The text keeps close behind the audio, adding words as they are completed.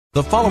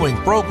The following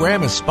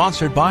program is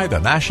sponsored by the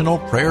National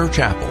Prayer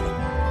Chapel.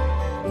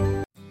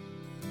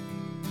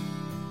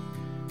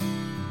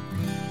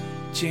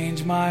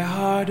 Change my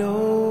heart,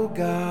 oh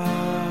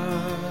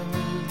God,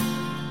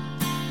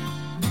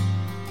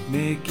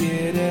 make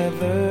it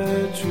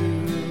ever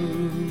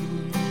true.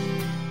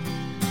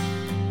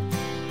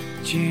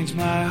 Change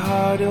my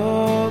heart,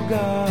 oh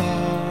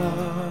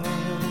God,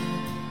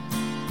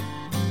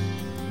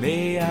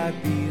 may I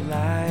be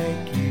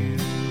like you.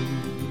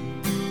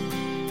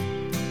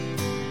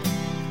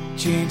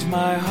 Change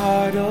my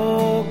heart,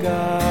 oh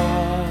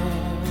God,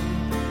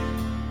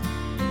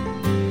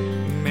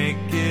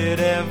 make it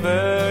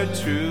ever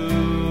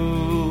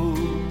true.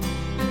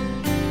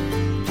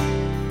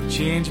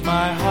 Change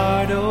my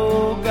heart,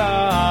 oh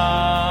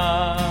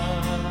God,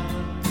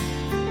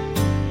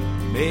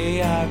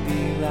 may I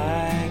be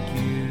like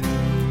you.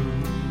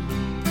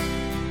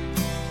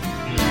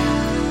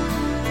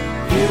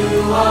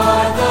 You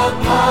are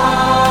the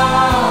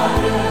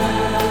potter,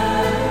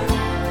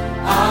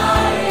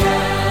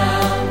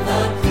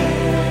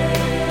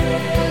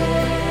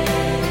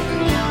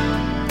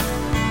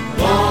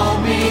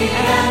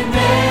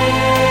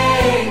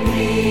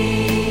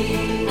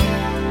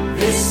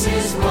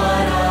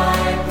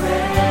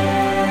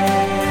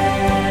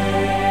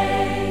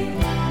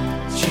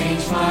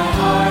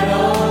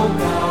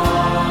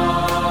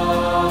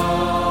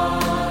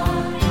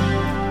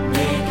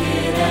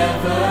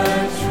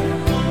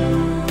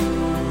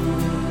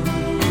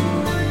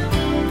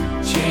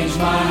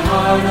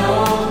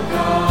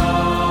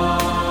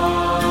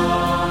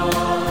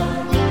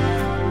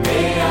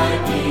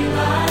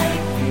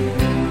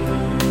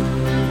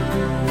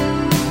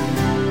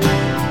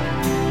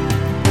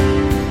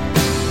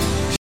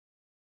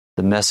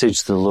 The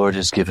message the Lord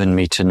has given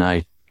me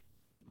tonight: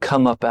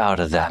 come up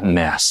out of that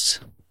mess.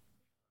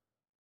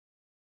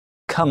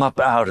 Come up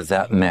out of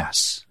that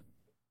mess.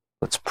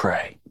 Let's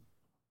pray.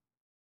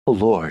 Oh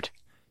Lord,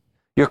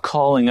 you're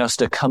calling us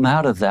to come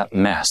out of that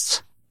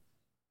mess,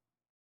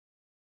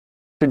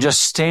 to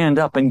just stand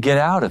up and get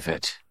out of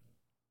it.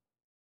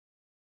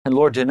 And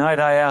Lord, tonight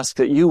I ask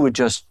that you would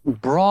just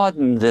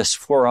broaden this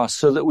for us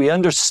so that we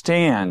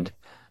understand,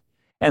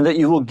 and that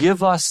you will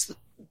give us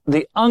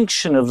the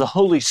unction of the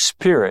Holy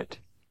Spirit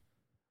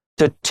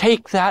to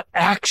take that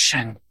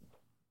action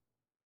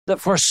that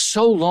for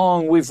so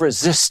long we've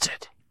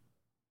resisted.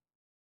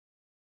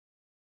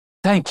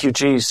 Thank you,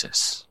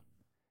 Jesus.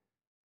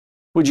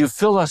 Would you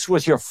fill us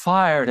with your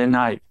fire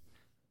tonight?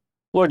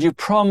 Lord, you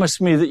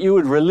promised me that you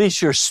would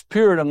release your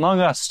Spirit among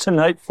us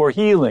tonight for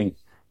healing.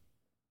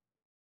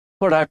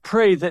 Lord, I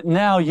pray that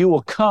now you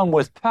will come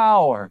with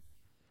power,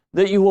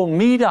 that you will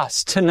meet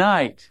us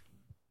tonight.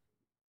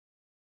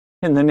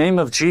 In the name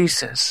of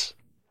Jesus.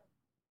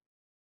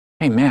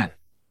 Amen.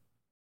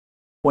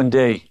 One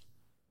day,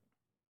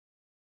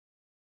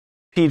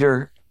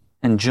 Peter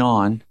and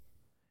John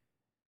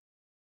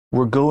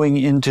were going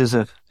into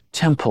the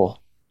temple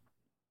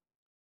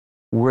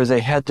where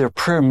they had their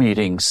prayer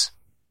meetings.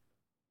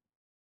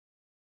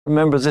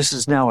 Remember, this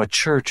is now a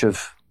church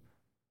of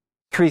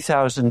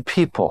 3,000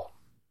 people.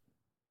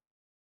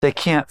 They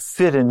can't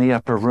fit in the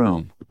upper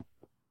room.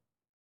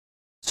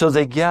 So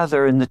they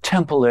gather in the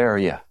temple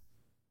area.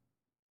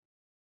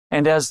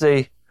 And as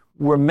they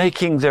were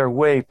making their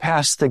way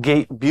past the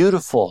gate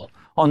beautiful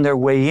on their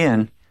way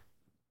in,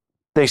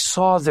 they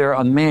saw there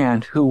a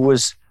man who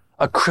was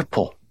a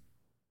cripple.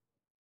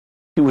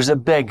 He was a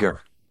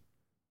beggar.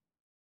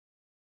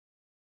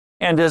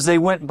 And as they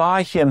went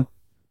by him,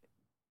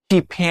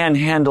 he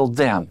panhandled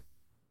them.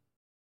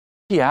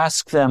 He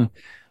asked them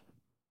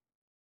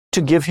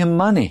to give him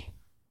money.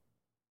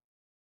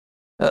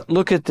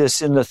 Look at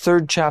this in the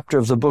 3rd chapter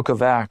of the book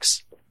of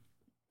Acts.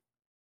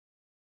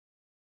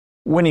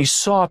 When he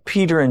saw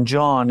Peter and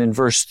John in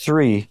verse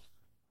 3,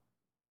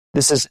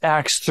 this is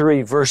Acts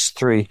 3, verse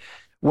 3.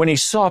 When he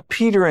saw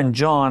Peter and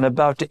John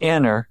about to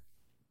enter,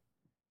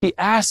 he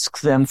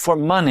asked them for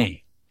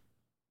money.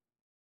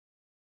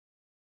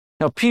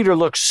 Now Peter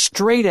looked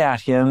straight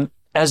at him,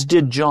 as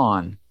did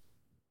John.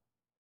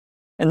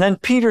 And then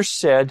Peter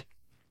said,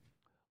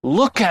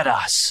 "Look at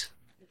us."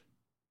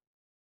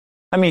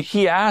 I mean,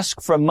 he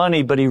asked for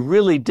money, but he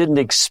really didn't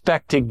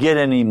expect to get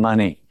any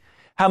money.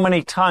 How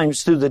many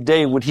times through the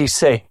day would he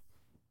say,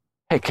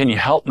 "Hey, can you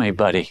help me,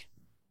 buddy?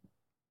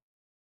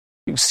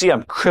 You can see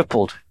I'm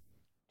crippled.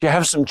 Do you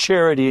have some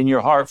charity in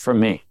your heart for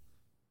me?"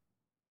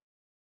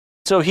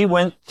 So he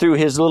went through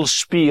his little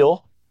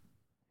spiel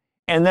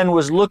and then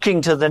was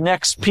looking to the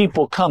next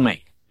people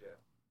coming.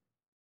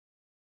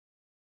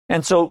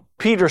 And so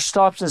Peter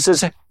stops and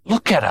says,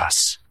 "Look at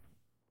us."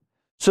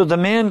 So the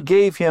man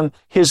gave him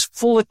his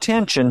full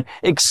attention,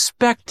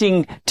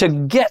 expecting to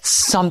get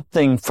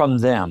something from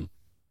them.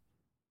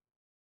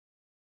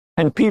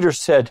 And Peter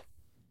said,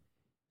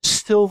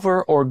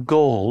 "Silver or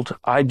gold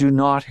I do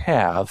not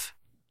have,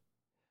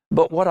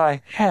 but what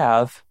I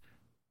have,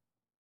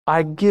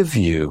 I give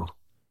you."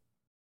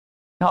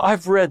 Now,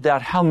 I've read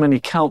that how many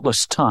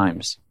countless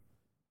times.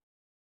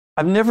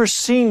 I've never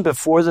seen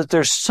before that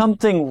there's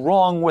something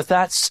wrong with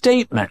that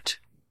statement.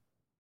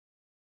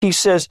 He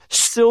says,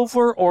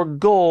 silver or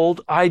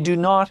gold I do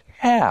not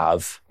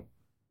have.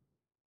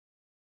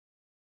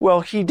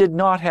 Well, he did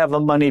not have a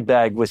money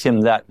bag with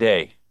him that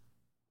day,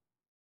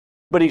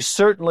 but he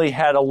certainly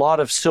had a lot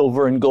of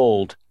silver and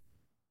gold.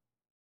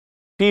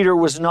 Peter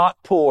was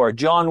not poor.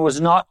 John was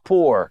not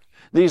poor.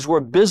 These were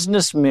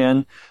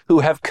businessmen who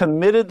have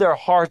committed their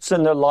hearts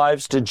and their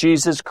lives to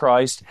Jesus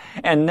Christ,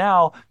 and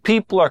now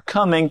people are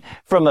coming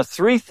from a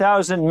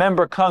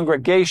 3,000-member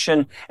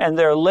congregation, and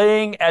they're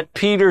laying at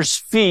Peter's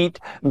feet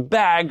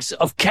bags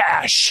of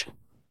cash.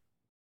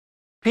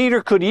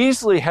 Peter could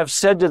easily have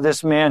said to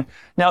this man,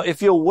 now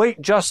if you'll wait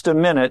just a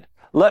minute,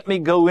 let me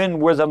go in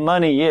where the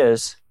money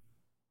is.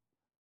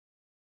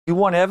 You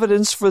want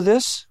evidence for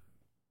this?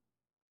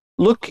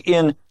 Look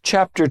in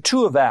chapter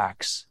 2 of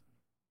Acts.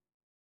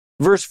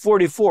 Verse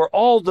 44,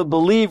 all the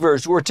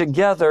believers were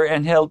together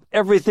and held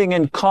everything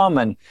in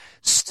common.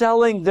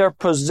 Selling their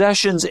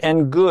possessions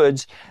and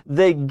goods,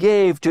 they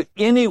gave to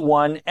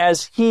anyone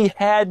as he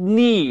had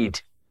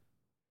need.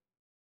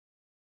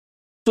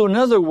 So in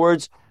other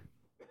words,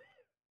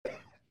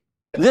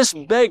 this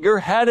beggar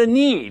had a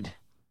need.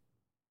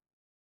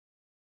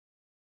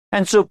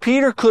 And so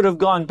Peter could have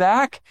gone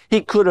back.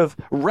 He could have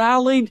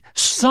rallied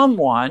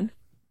someone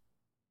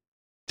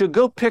to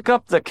go pick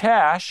up the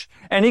cash,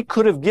 and he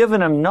could have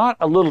given him not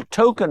a little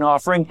token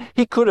offering,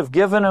 he could have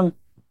given him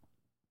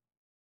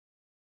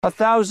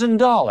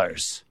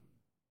 $1,000.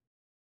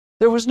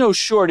 There was no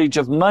shortage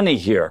of money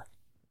here.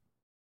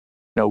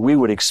 No, we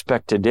would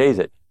expect today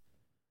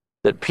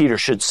that Peter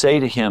should say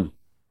to him,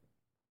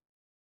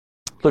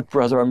 look,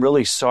 brother, I'm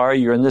really sorry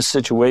you're in this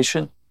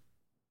situation.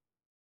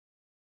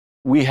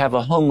 We have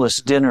a homeless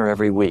dinner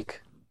every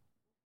week.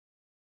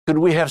 Could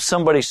we have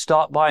somebody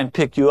stop by and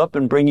pick you up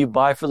and bring you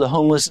by for the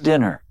homeless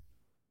dinner?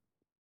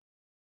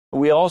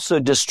 We also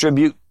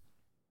distribute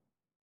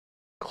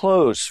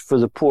clothes for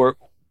the poor.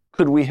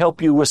 Could we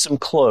help you with some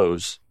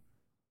clothes?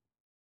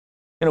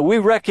 We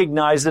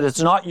recognize that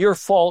it's not your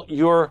fault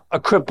you're a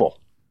cripple.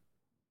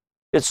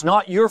 It's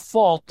not your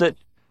fault that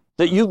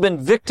you've been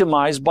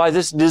victimized by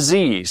this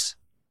disease.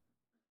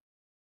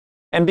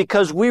 And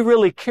because we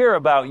really care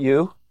about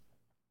you,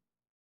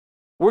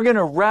 we're going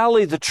to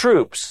rally the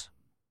troops.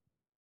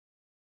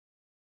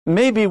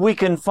 Maybe we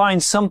can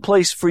find some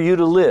place for you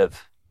to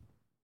live.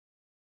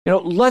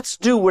 Let's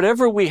do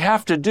whatever we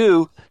have to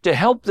do to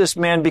help this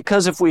man,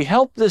 because if we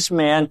help this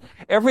man,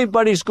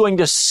 everybody's going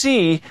to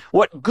see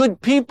what good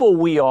people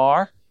we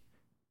are,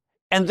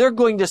 and they're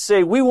going to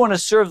say, we want to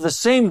serve the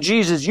same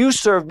Jesus you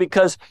serve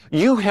because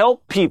you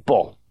help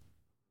people.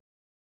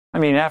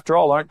 After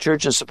all, aren't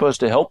churches supposed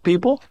to help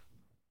people?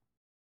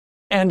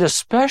 And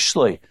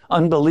especially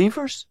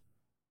unbelievers?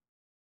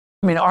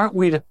 Aren't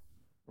we to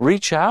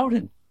reach out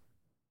and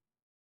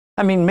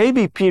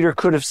maybe Peter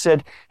could have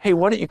said, hey,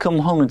 why don't you come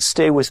home and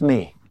stay with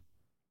me?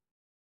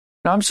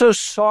 Now, I'm so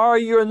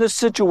sorry you're in this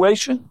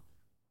situation.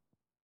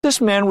 This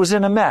man was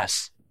in a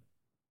mess.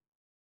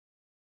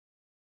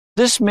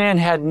 This man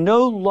had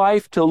no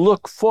life to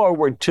look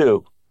forward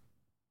to.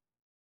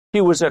 He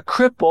was a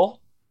cripple,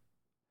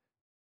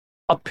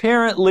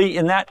 apparently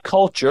in that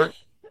culture,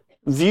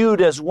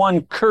 viewed as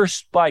one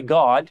cursed by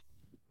God.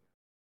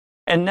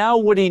 And now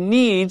what he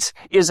needs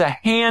is a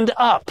hand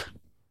up.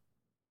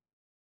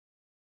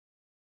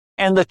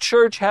 And the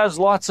church has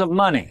lots of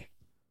money.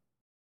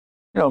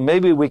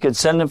 Maybe we could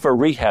send him for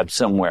rehab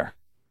somewhere.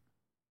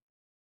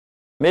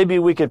 Maybe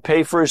we could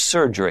pay for his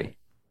surgery.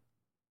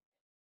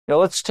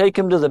 Let's take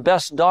him to the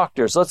best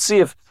doctors. Let's see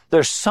if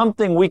there's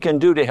something we can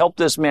do to help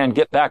this man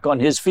get back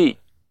on his feet.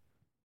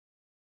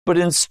 But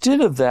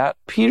instead of that,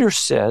 Peter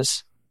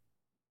says,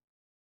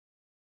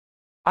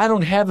 I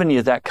don't have any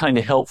of that kind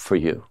of help for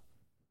you.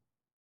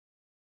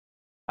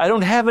 I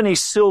don't have any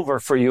silver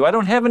for you. I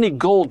don't have any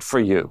gold for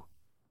you.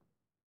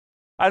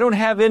 I don't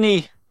have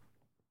any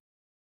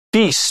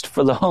feast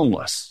for the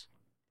homeless.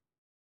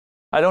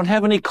 I don't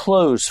have any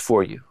clothes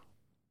for you.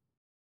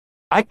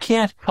 I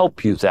can't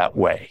help you that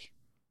way.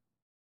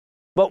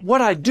 But what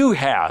I do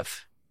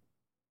have,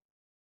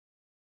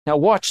 now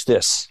watch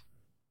this.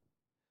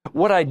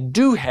 What I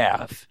do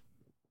have,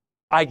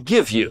 I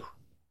give you.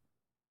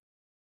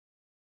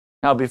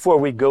 Now, before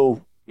we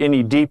go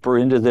any deeper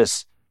into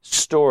this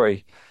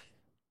story,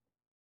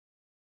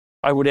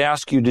 I would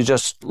ask you to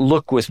just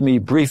look with me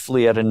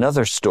briefly at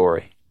another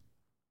story.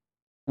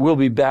 We'll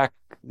be back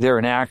there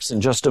in Acts in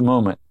just a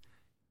moment.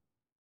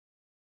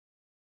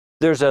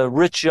 There's a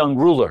rich young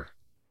ruler.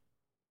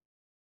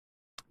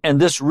 And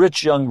this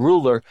rich young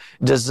ruler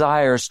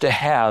desires to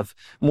have,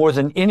 more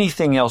than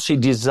anything else, he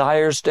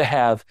desires to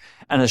have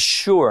an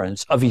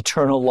assurance of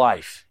eternal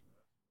life.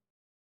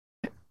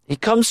 He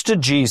comes to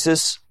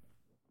Jesus.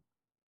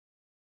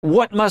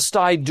 What must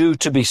I do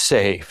to be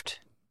saved?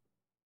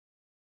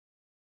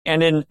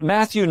 And in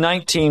Matthew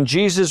 19,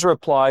 Jesus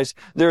replies,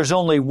 there's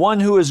only one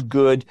who is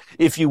good.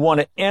 If you want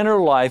to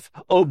enter life,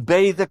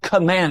 obey the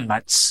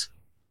commandments.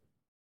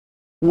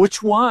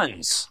 Which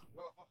ones?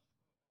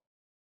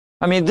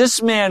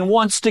 This man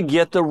wants to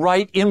get the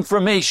right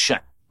information.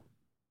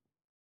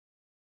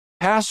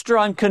 Pastor,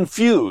 I'm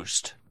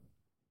confused.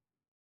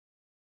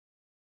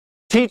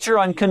 Teacher,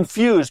 I'm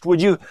confused.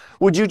 Would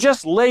you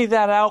just lay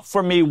that out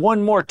for me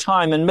one more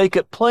time and make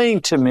it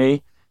plain to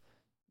me?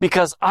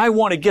 Because I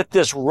want to get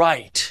this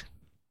right.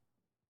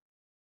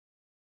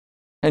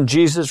 And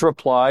Jesus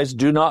replies,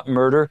 do not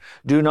murder,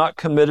 do not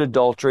commit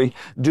adultery,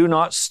 do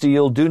not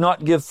steal, do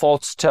not give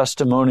false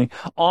testimony,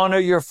 honor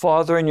your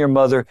father and your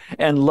mother,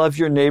 and love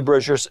your neighbor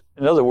as yourself.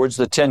 In other words,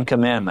 the 10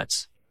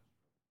 Commandments.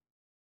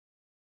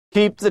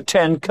 Keep the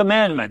 10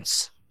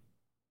 Commandments.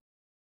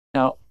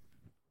 Now,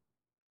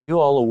 you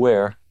all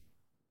aware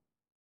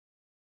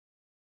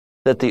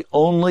that the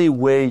only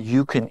way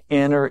you can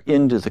enter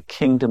into the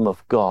kingdom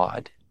of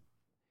God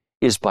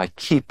is by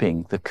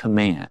keeping the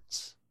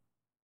commands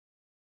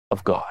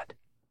of God.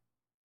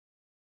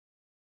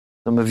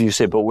 Some of you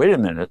say, but wait a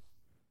minute,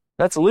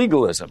 that's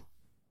legalism.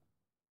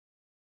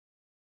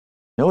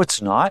 No,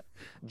 it's not.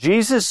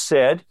 Jesus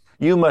said,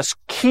 you must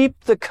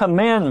keep the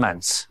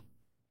commandments.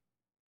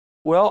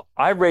 Well,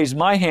 I raise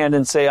my hand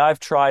and say, I've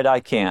tried, I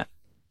can't.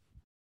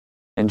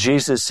 And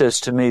Jesus says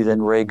to me,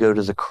 then Ray, go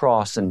to the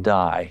cross and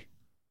die.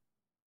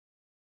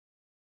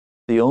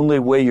 The only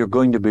way you're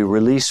going to be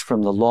released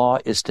from the law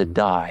is to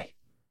die.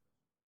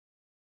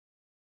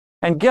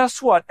 And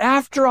guess what?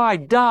 After I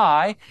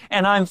die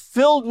and I'm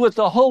filled with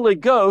the Holy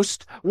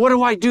Ghost, what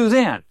do I do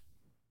then?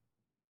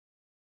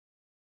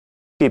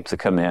 Keep the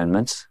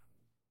commandments.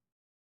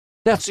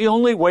 That's the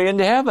only way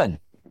into heaven.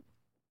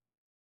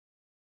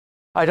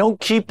 I don't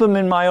keep them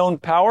in my own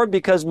power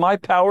because my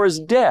power is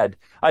dead.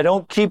 I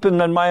don't keep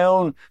them in my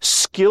own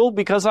skill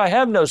because I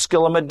have no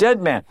skill. I'm a dead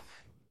man.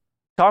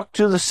 Talk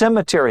to the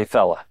cemetery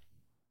fella.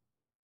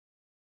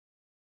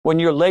 When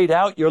you're laid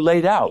out, you're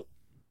laid out.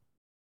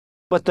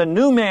 But the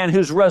new man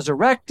who's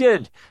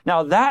resurrected,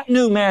 now that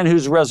new man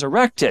who's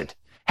resurrected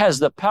has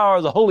the power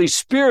of the Holy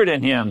Spirit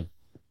in him.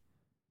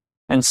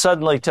 And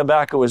suddenly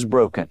tobacco is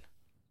broken.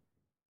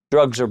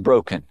 Drugs are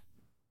broken.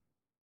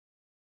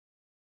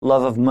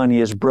 Love of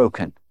money is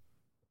broken.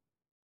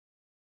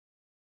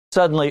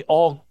 Suddenly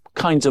all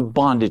kinds of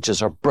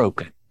bondages are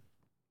broken.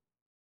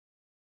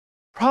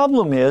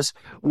 Problem is,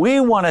 we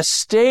want to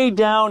stay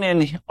down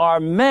in our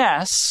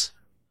mess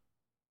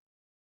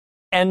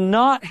and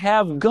not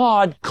have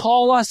God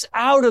call us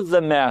out of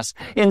the mess.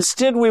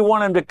 Instead, we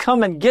want Him to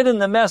come and get in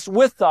the mess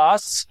with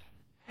us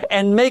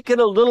and make it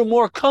a little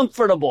more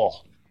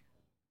comfortable.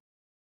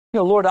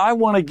 Lord, I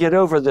want to get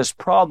over this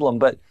problem,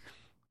 but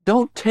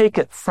don't take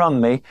it from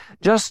me.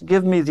 Just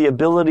give me the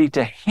ability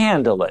to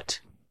handle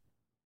it.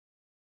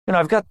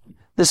 I've got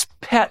this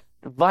pet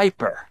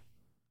viper.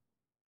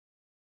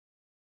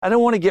 I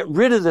don't want to get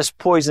rid of this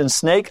poison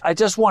snake. I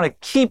just want to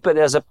keep it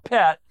as a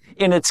pet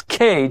in its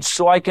cage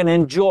so I can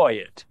enjoy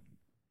it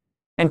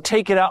and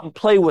take it out and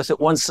play with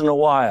it once in a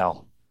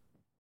while.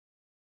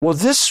 Well,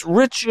 this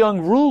rich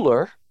young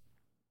ruler,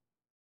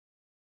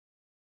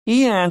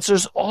 he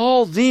answers,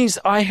 all these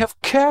I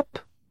have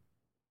kept.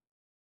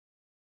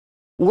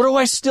 What do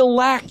I still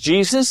lack,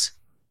 Jesus?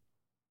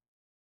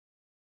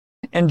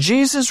 And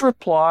Jesus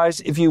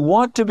replies, if you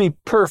want to be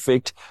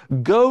perfect,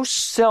 go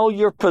sell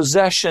your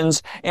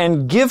possessions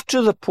and give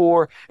to the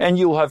poor, and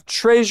you will have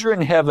treasure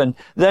in heaven.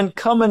 Then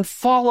come and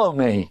follow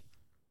me.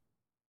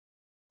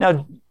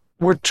 Now,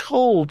 we're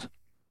told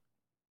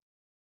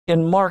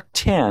in Mark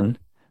 10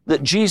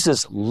 that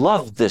Jesus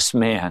loved this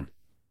man.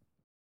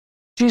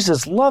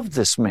 Jesus loved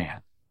this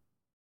man.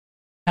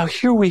 Now,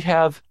 here we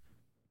have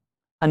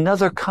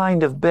another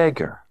kind of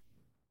beggar.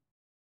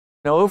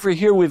 Now, over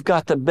here, we've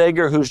got the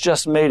beggar who's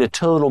just made a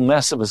total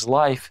mess of his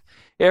life.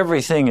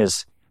 Everything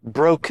is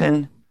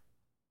broken.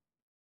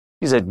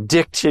 He's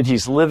addicted.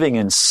 He's living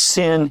in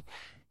sin.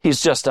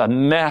 He's just a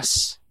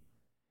mess.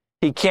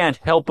 He can't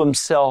help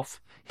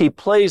himself. He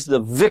plays the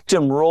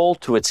victim role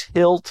to its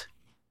hilt.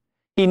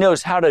 He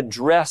knows how to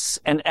dress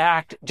and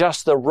act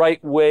just the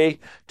right way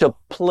to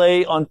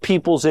play on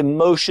people's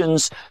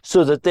emotions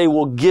so that they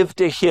will give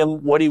to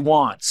him what he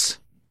wants.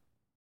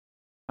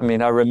 I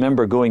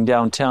remember going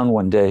downtown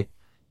one day,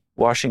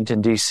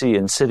 Washington, D.C.,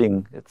 and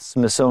sitting at the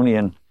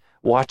Smithsonian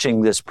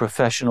watching this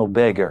professional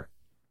beggar.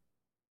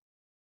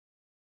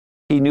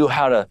 He knew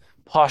how to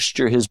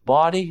posture his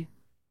body.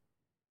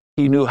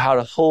 He knew how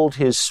to hold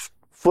his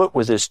foot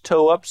with his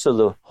toe up so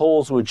the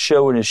holes would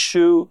show in his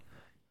shoe.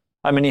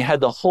 He had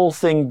the whole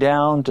thing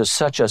down to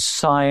such a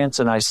science,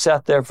 and I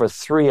sat there for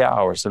 3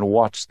 hours and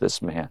watched this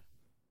man.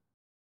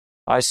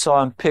 I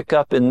saw him pick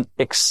up in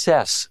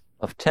excess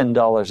of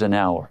 $10 an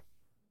hour.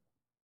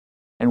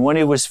 And when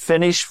he was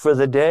finished for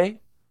the day,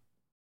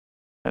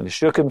 and he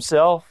shook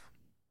himself,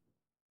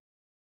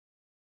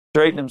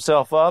 straightened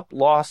himself up,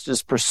 lost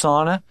his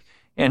persona,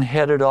 and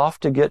headed off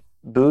to get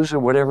booze or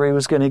whatever he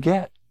was going to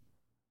get.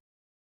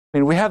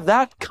 We have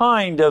that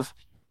kind of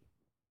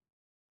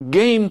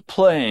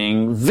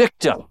game-playing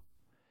victim.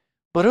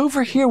 But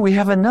over here we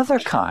have another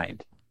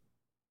kind.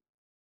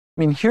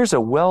 Here's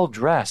a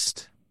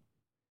well-dressed,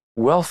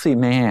 wealthy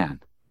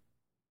man.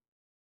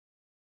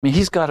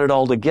 He's got it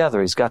all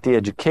together. He's got the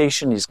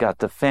education, he's got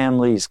the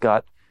family, he's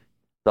got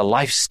the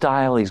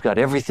lifestyle, he's got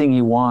everything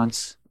he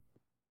wants.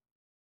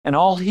 And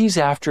all he's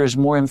after is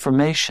more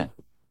information.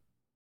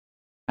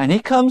 And he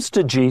comes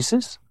to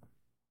Jesus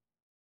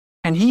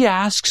and he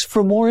asks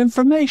for more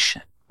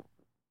information.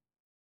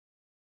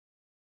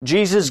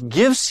 Jesus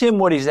gives him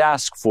what he's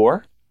asked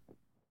for,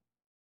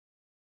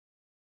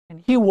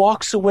 and he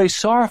walks away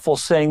sorrowful,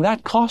 saying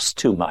that costs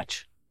too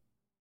much.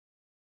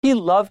 He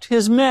loved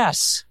his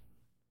mess.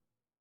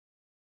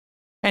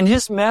 And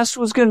his mess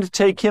was going to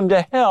take him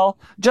to hell,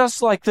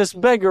 just like this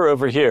beggar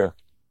over here.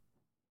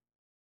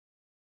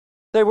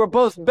 They were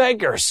both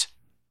beggars.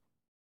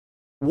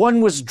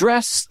 One was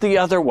dressed, the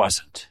other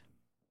wasn't.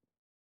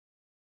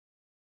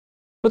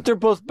 But they're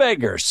both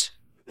beggars.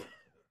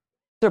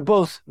 They're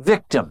both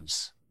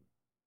victims.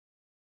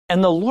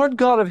 And the Lord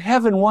God of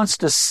heaven wants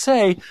to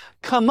say,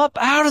 come up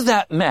out of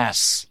that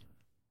mess.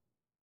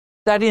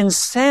 That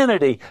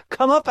insanity,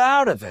 come up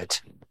out of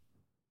it.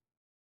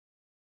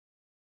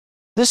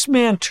 This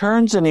man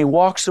turns and he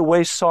walks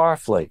away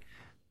sorrowfully.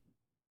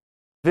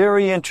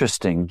 Very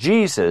interesting.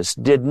 Jesus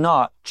did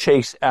not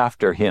chase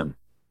after him.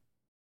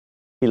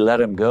 He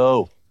let him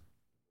go.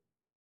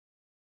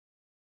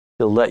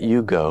 He'll let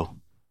you go.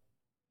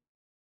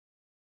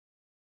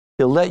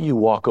 He'll let you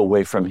walk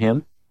away from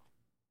him.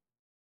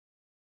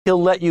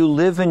 He'll let you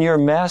live in your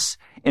mess.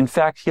 In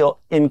fact, he'll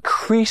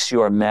increase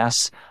your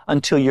mess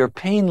until your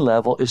pain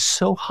level is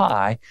so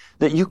high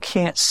that you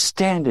can't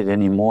stand it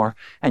anymore,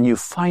 and you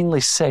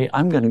finally say,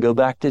 I'm going to go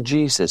back to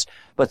Jesus.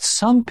 But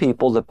some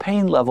people, the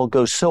pain level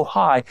goes so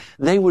high,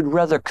 they would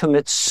rather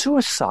commit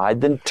suicide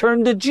than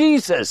turn to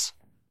Jesus.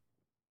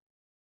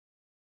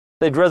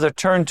 They'd rather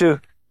turn to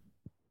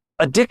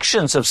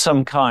addictions of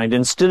some kind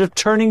instead of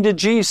turning to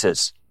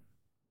Jesus.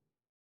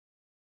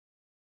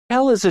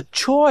 Hell is a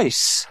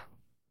choice.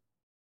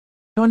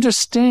 You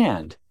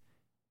understand?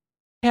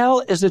 Hell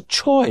is a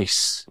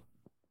choice.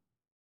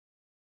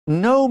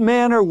 No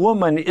man or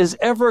woman is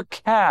ever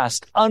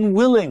cast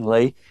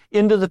unwillingly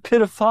into the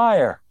pit of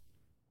fire.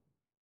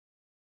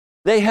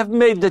 They have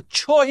made the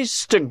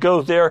choice to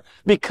go there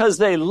because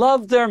they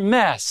love their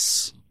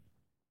mess,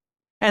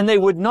 and they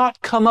would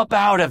not come up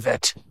out of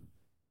it.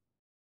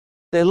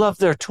 They love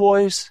their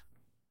toys.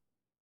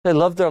 They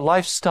love their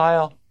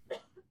lifestyle.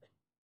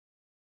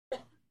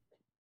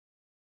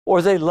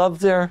 Or they love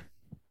their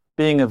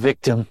being a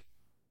victim.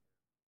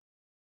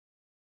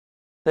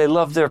 They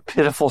love their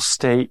pitiful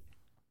state.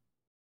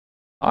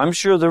 I'm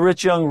sure the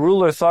rich young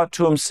ruler thought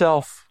to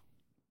himself,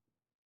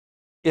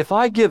 if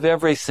I give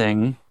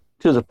everything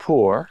to the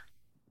poor,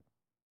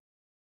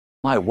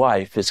 my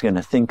wife is going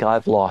to think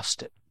I've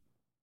lost it.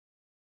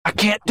 I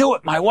can't do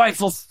it. My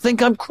wife will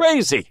think I'm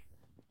crazy.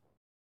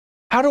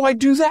 How do I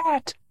do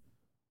that?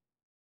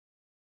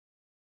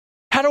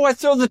 How do I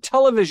throw the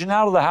television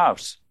out of the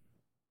house?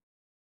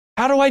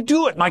 How do I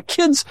do it? My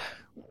kids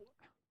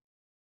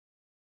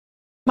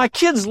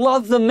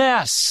love the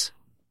mess.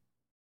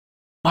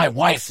 My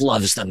wife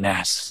loves the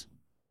mess.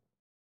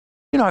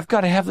 I've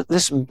got to have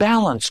this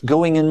balance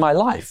going in my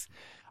life.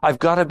 I've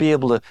got to be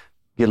able to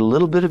get a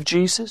little bit of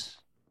Jesus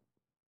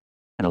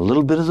and a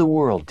little bit of the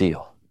world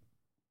deal.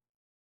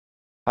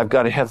 I've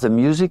got to have the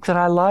music that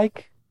I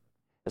like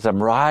as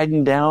I'm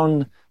riding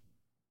down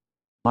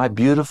my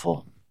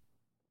beautiful.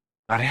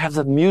 I've got to have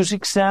the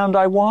music sound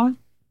I want.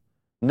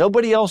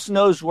 Nobody else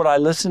knows what I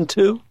listen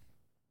to.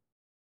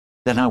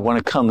 Then I want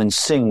to come and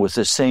sing with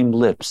the same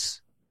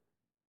lips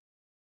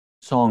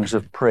songs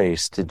of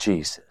praise to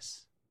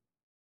Jesus.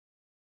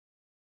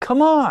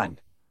 Come on.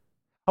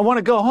 I want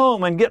to go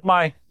home and get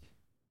my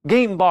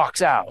game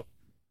box out.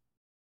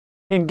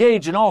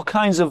 Engage in all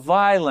kinds of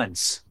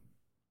violence.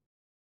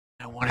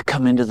 I want to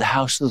come into the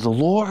house of the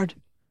Lord.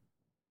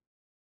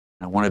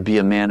 I want to be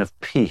a man of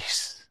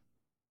peace.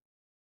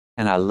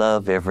 And I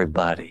love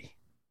everybody.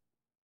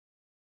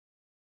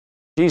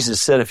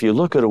 Jesus said, if you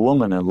look at a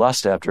woman and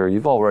lust after her,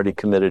 you've already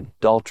committed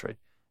adultery.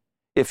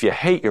 If you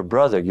hate your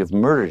brother, you've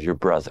murdered your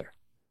brother.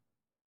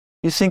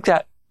 You think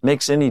that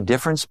makes any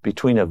difference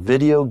between a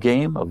video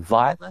game of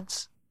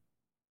violence?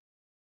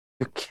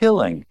 You're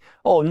killing.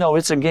 Oh, no,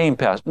 it's a game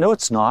pass. No,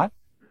 it's not.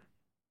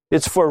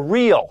 It's for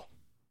real.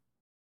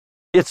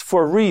 It's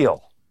for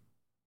real.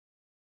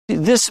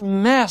 This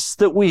mess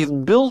that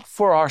we've built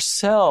for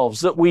ourselves,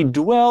 that we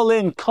dwell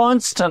in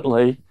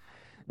constantly,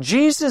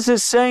 Jesus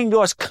is saying to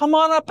us, come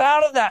on up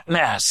out of that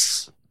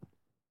mess.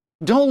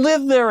 Don't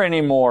live there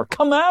anymore.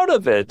 Come out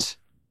of it.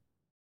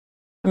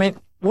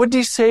 What did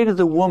he say to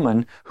the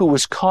woman who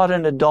was caught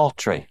in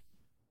adultery?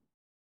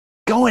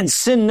 Go and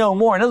sin no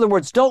more. In other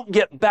words, don't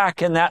get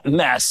back in that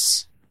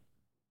mess.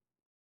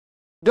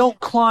 Don't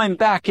climb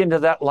back into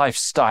that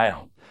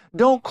lifestyle.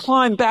 Don't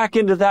climb back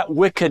into that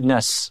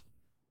wickedness.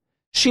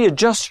 She had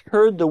just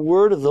heard the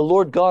word of the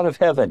Lord God of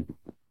heaven.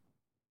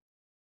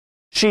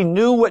 She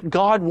knew what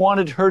God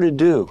wanted her to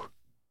do.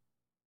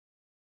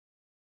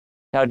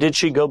 Now, did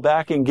she go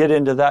back and get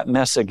into that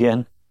mess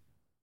again?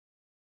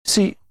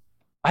 See,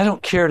 I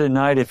don't care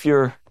tonight if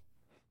you're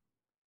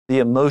the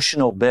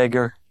emotional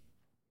beggar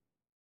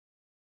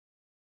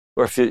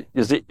or if you're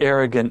the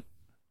arrogant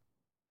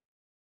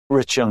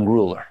rich young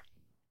ruler.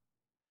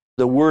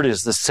 The word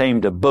is the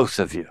same to both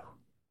of you.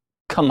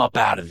 Come up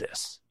out of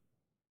this.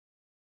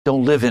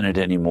 Don't live in it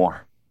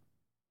anymore.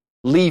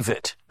 Leave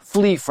it,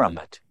 flee from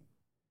it,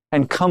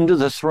 and come to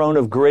the throne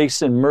of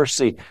grace and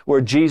mercy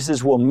where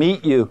Jesus will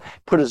meet you,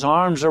 put his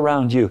arms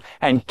around you,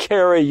 and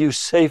carry you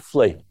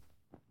safely.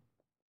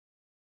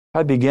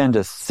 I began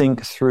to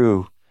think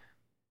through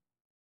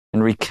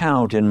and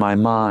recount in my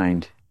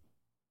mind,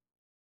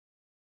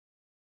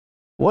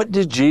 what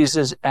did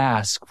Jesus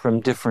ask from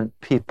different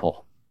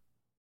people?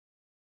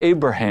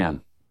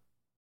 Abraham,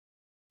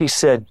 he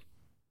said,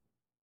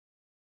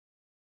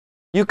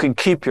 you can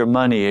keep your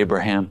money,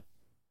 Abraham.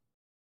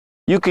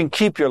 You can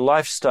keep your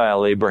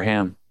lifestyle,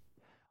 Abraham.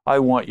 I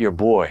want your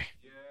boy.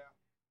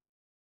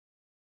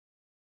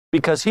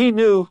 Because he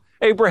knew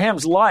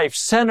Abraham's life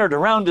centered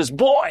around his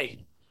boy.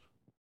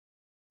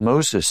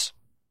 Moses.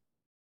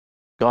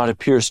 God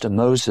appears to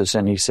Moses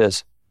and he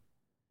says,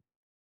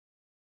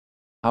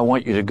 I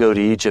want you to go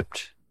to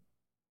Egypt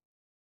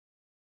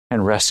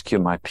and rescue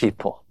my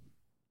people.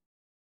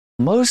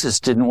 Moses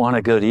didn't want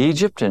to go to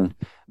Egypt and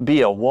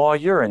be a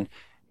warrior and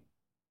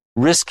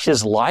risk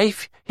his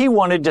life. He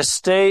wanted to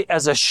stay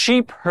as a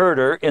sheep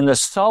herder in the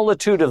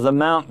solitude of the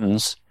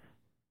mountains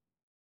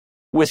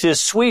with his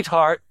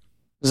sweetheart,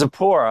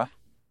 Zipporah,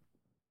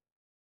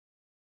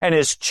 and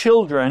his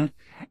children,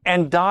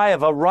 and die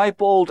of a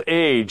ripe old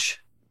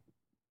age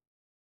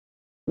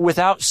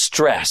without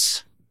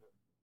stress.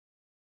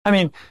 I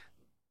mean,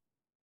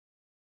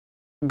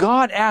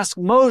 God asked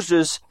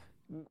Moses,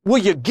 will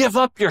you give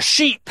up your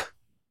sheep?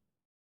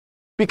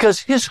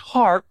 Because his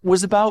heart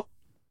was about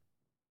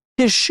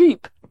his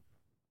sheep.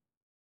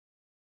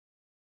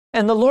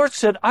 And the Lord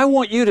said, I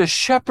want you to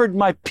shepherd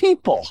my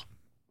people.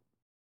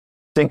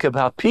 Think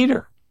about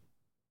Peter.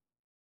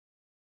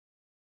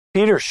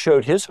 Peter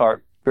showed his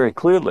heart very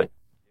clearly.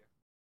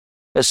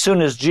 As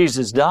soon as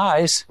Jesus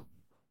dies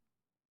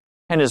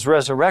and is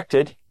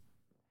resurrected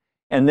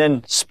and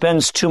then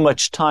spends too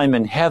much time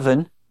in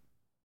heaven,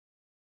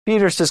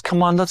 Peter says,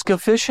 come on, let's go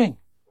fishing.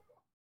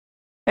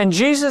 And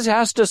Jesus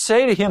has to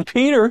say to him,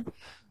 Peter,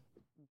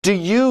 do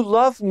you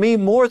love me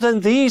more than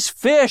these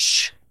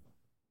fish?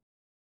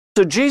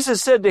 So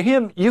Jesus said to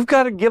him, you've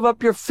got to give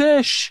up your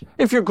fish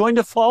if you're going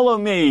to follow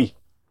me.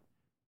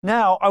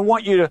 Now I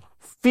want you to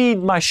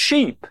feed my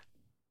sheep.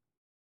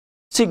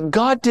 See,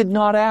 God did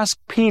not ask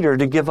Peter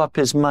to give up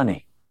his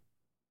money.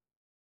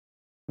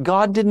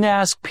 God didn't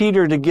ask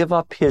Peter to give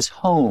up his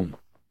home.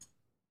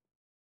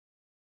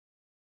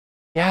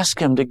 He asked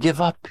him to give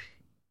up his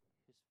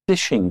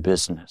fishing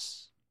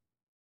business.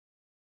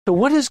 So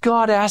what is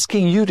God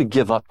asking you to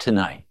give up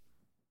tonight?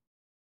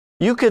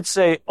 You could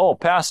say, oh,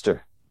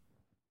 Pastor,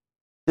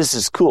 this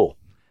is cool.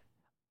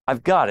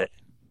 I've got it.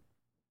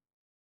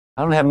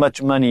 I don't have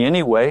much money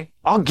anyway.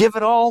 I'll give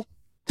it all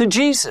to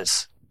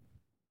Jesus.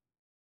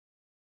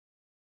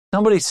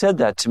 Somebody said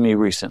that to me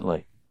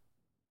recently.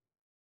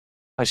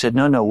 I said,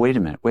 no, wait a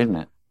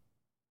minute.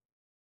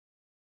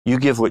 You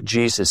give what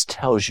Jesus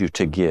tells you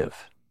to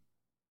give.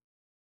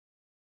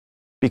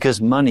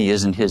 Because money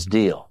isn't his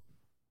deal.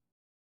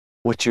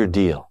 What's your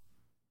deal?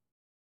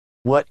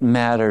 What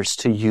matters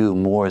to you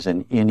more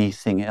than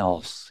anything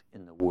else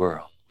in the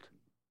world?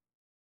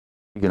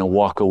 You're going to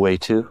walk away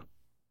too?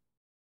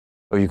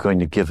 Or are you going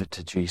to give it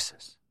to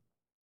Jesus?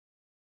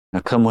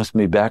 Now come with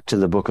me back to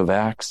the book of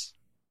Acts.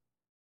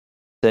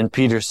 Then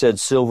Peter said,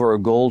 silver or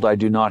gold I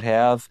do not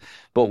have,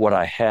 but what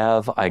I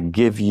have I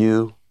give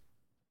you.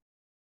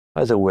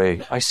 By the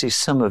way, I see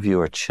some of you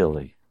are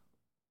chilly.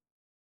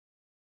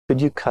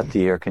 Could you cut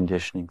the air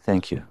conditioning?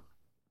 Thank you.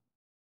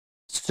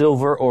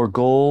 Silver or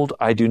gold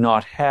I do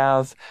not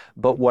have,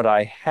 but what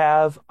I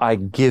have I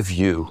give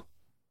you.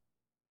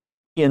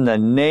 In the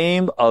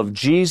name of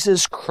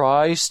Jesus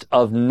Christ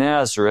of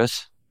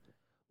Nazareth,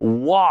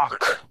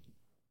 walk.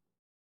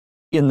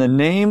 In the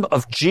name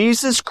of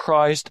Jesus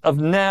Christ of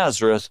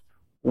Nazareth,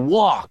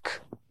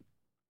 walk.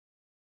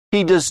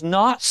 He does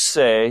not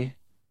say,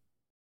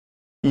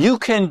 you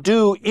can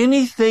do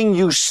anything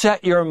you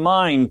set your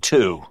mind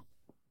to.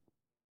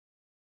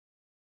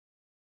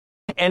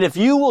 And if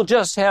you will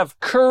just have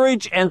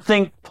courage and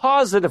think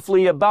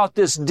positively about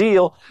this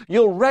deal,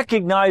 you'll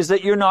recognize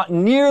that you're not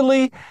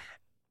nearly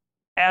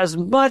as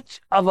much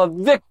of a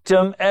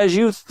victim as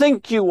you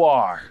think you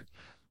are.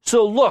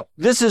 So look,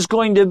 this is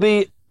going to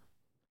be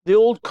the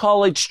old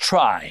college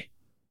try.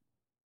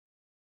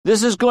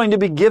 This is going to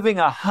be giving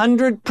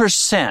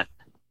 100%.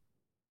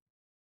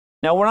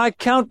 Now, when I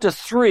count to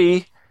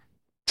 3,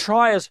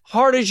 try as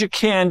hard as you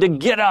can to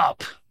get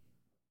up.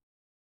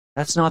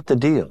 That's not the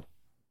deal.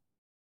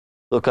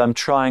 Look, I'm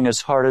trying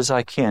as hard as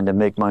I can to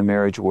make my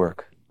marriage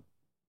work.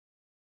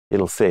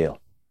 It'll fail.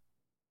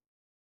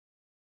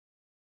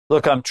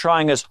 Look, I'm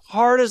trying as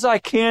hard as I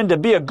can to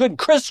be a good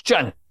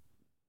Christian.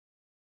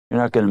 You're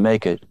not going to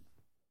make it.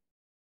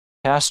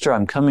 Pastor,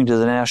 I'm coming to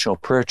the National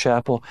Prayer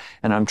Chapel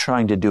and I'm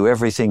trying to do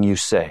everything you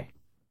say.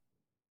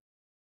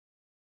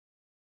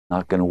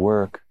 Not going to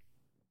work.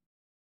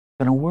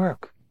 Going to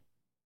work.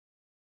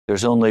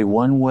 There's only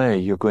one way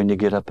you're going to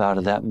get up out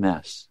of that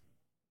mess.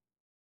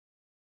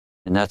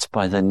 And that's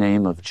by the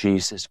name of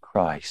Jesus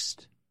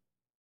Christ.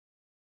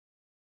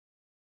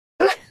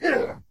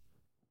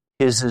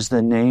 His is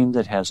the name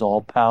that has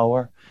all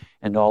power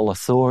and all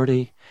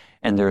authority,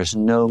 and there is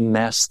no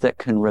mess that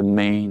can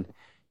remain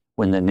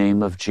when the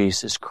name of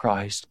Jesus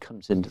Christ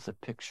comes into the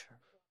picture.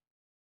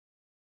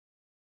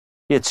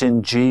 It's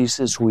in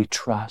Jesus we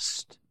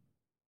trust.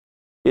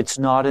 It's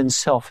not in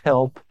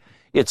self-help.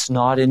 It's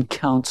not in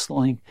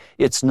counseling.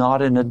 It's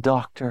not in a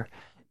doctor.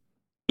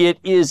 It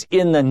is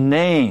in the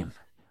name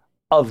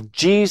of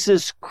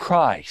Jesus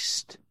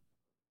Christ.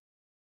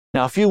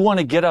 Now, if you want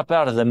to get up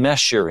out of the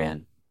mess you're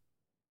in,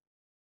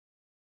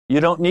 you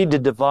don't need to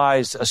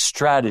devise a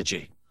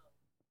strategy.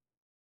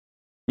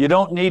 You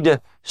don't need to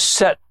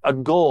set a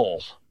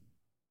goal.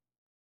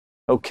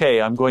 Okay,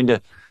 I'm going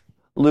to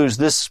lose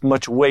this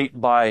much weight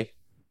by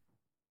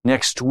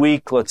next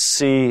week. Let's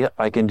see,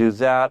 I can do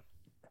that.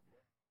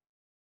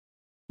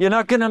 You're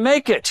not going to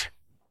make it.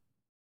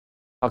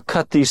 I'll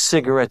cut these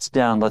cigarettes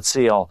down. Let's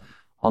see, I'll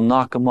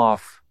knock them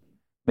off.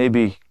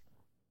 Maybe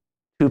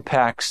 2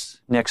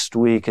 packs next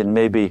week, and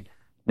maybe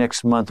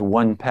next month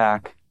 1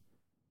 pack.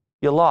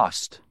 You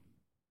lost.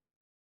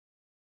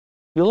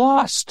 You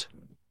lost.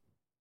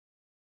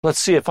 Let's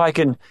see if I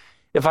can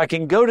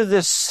go to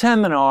this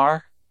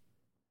seminar,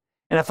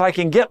 and if I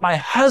can get my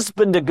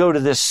husband to go to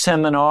this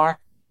seminar,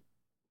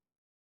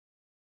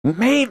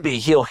 maybe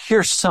he'll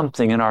hear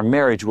something and our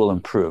marriage will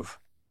improve.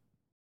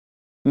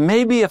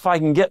 Maybe if I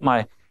can get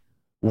my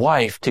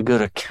wife to go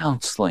to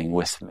counseling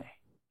with me.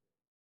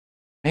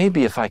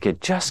 Maybe if I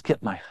could just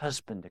get my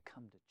husband to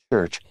come to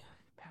church,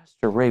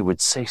 Pastor Ray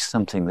would say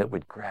something that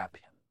would grab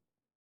him.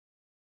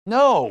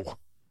 No!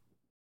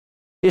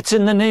 It's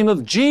in the name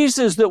of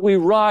Jesus that we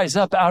rise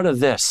up out of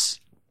this.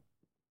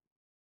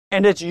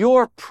 And it's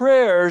your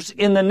prayers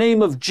in the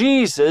name of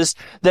Jesus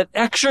that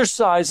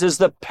exercises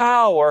the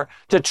power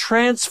to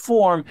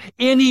transform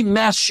any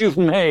mess you've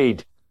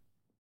made.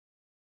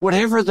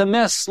 Whatever the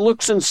mess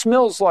looks and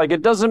smells like,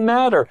 it doesn't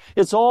matter.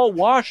 It's all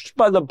washed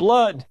by the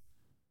blood.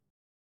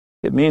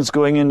 It means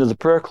going into the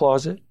prayer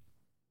closet.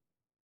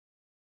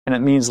 And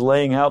it means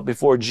laying out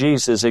before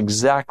Jesus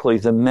exactly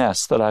the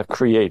mess that I've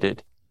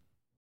created.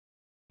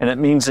 And it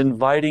means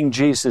inviting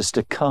Jesus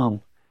to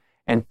come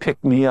and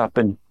pick me up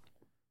and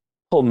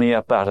pull me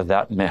up out of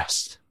that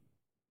mess.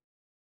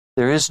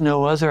 There is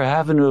no other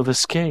avenue of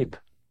escape.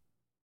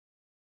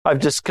 I've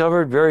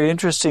discovered, very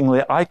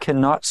interestingly, I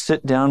cannot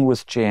sit down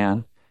with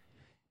Jan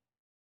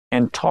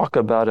and talk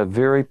about a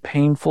very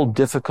painful,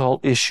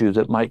 difficult issue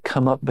that might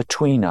come up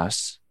between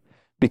us,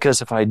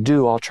 because if I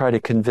do, I'll try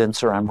to convince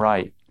her I'm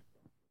right.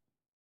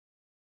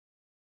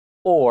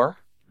 Or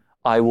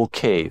I will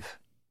cave,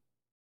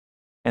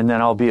 and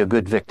then I'll be a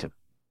good victim.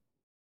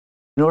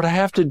 You know what I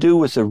have to do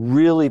with the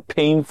really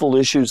painful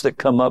issues that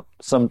come up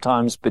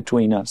sometimes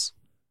between us?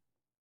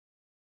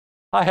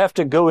 I have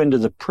to go into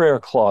the prayer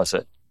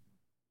closet,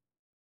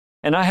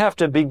 and I have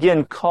to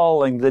begin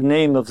calling the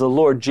name of the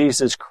Lord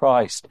Jesus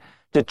Christ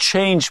to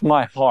change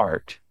my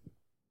heart.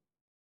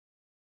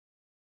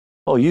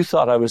 Oh, you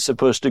thought I was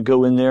supposed to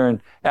go in there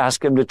and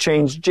ask him to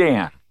change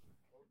Jan.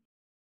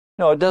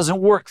 No, it doesn't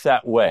work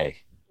that way.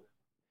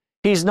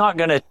 He's not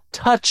going to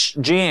touch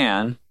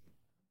Jan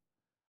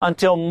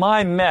until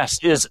my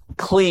mess is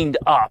cleaned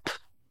up.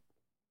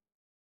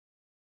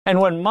 And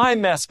when my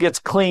mess gets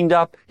cleaned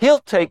up, he'll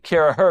take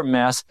care of her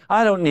mess.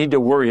 I don't need to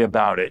worry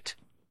about it.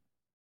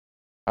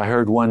 I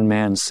heard one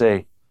man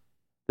say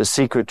the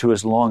secret to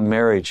his long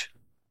marriage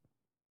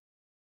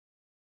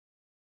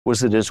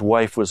was that his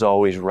wife was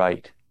always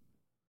right.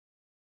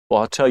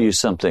 Well, I'll tell you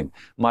something.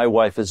 My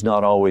wife is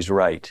not always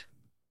right.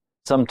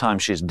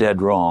 Sometimes she's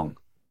dead wrong.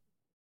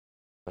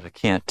 But I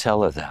can't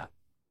tell her that.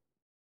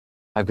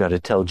 I've got to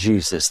tell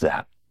Jesus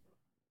that.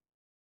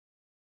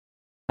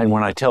 And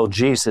when I tell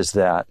Jesus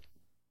that,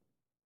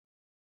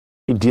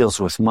 he deals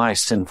with my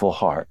sinful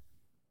heart.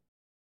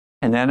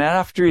 And then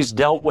after he's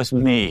dealt with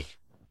me,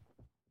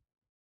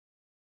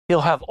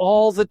 he'll have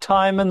all the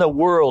time in the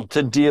world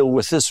to deal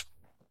with this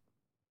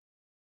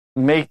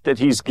mate that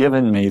he's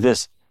given me,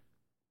 this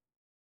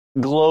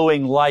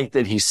glowing light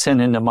that he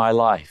sent into my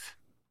life.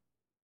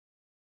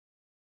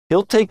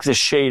 He'll take the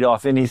shade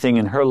off anything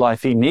in her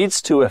life he needs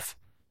to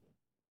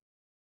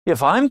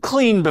if I'm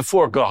clean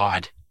before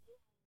God.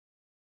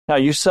 Now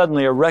you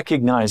suddenly are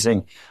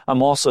recognizing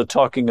I'm also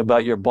talking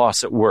about your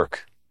boss at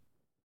work.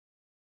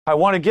 I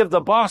want to give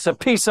the boss a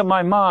piece of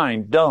my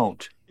mind.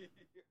 Don't.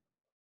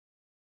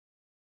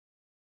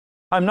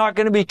 I'm not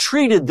going to be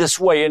treated this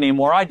way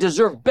anymore. I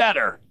deserve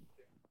better.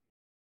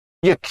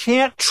 You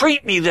can't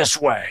treat me this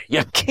way.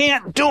 You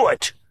can't do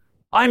it.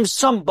 I'm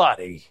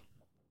somebody.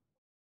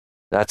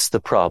 That's the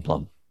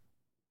problem.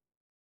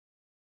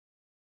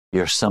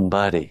 You're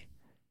somebody.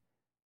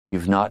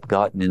 You've not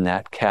gotten in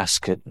that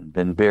casket and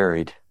been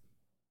buried.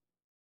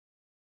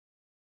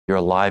 You're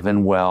alive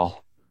and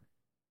well.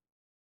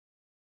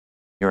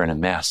 You're in a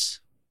mess.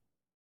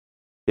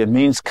 It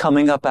means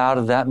coming up out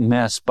of that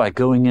mess by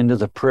going into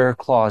the prayer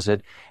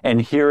closet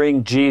and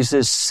hearing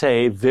Jesus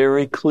say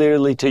very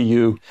clearly to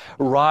you,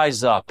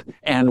 rise up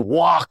and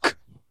walk.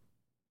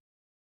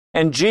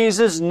 And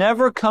Jesus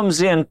never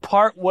comes in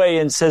part way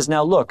and says,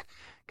 now look,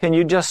 can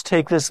you just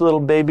take this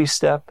little baby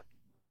step?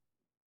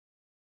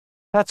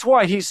 That's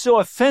why he's so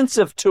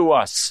offensive to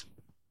us.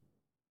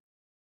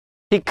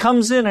 He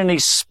comes in and he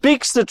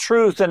speaks the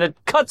truth and it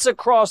cuts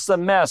across the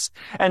mess.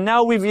 And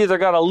now we've either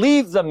got to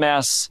leave the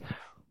mess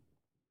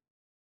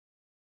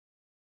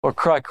or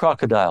cry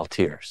crocodile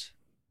tears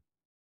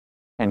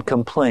and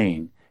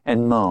complain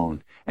and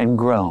moan and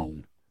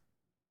groan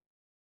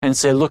and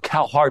say, look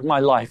how hard my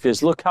life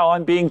is. Look how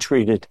I'm being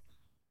treated.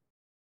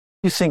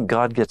 You think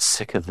God gets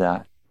sick of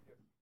that?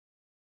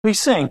 He's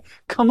saying,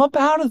 come up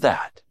out of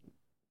that.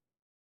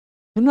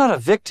 You're not a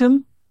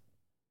victim.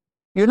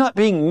 You're not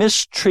being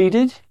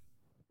mistreated.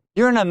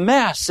 You're in a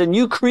mess and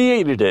you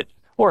created it,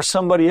 or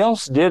somebody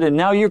else did, and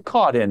now you're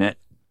caught in it.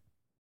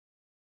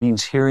 It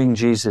means hearing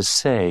Jesus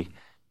say,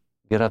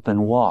 get up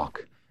and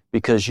walk,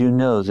 because you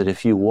know that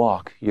if you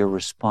walk, you're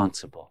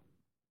responsible.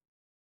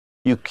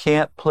 You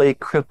can't play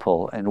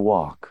cripple and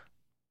walk.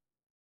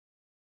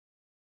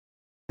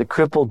 The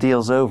cripple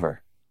deal's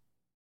over.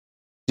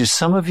 Do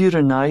some of you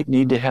tonight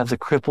need to have the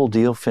cripple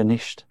deal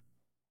finished?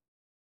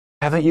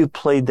 Haven't you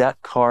played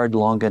that card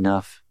long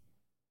enough?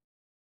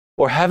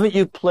 Or haven't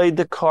you played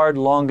the card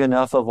long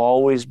enough of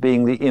always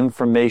being the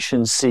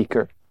information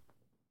seeker?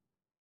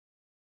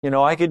 You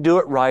know, I could do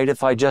it right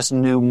if I just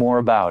knew more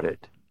about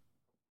it.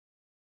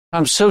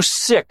 I'm so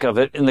sick of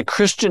it in the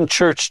Christian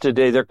church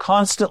today. They're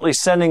constantly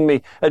sending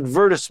me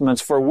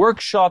advertisements for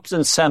workshops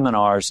and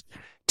seminars,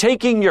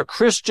 taking your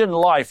Christian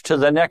life to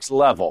the next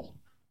level.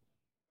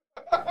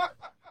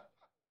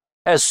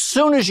 As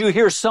soon as you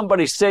hear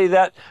somebody say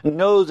that,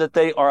 know that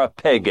they are a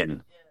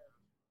pagan.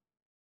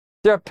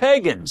 They're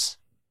pagans.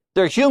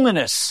 They're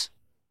humanists.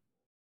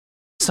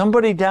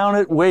 Somebody down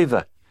at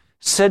WAVA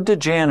said to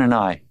Jan and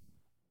I,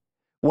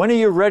 when are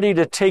you ready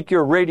to take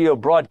your radio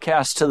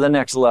broadcast to the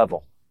next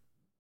level?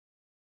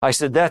 I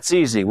said, that's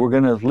easy. We're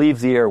going to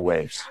leave the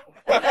airwaves.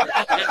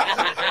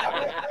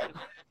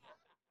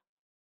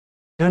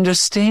 You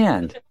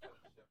understand?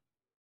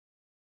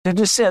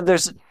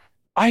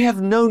 I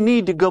have no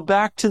need to go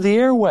back to the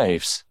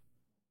airwaves.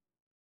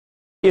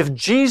 If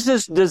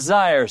Jesus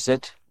desires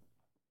it,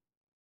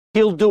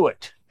 he'll do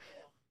it.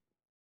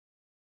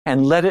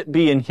 And let it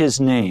be in his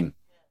name.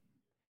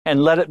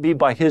 And let it be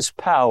by his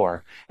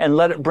power. And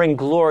let it bring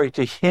glory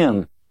to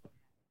him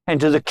and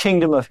to the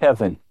kingdom of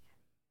heaven.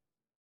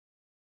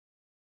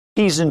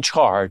 He's in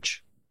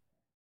charge.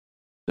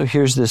 So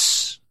here's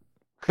this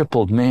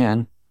crippled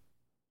man.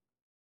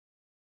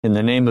 In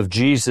the name of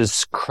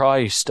Jesus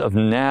Christ of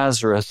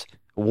Nazareth,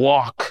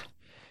 walk.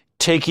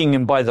 Taking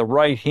him by the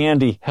right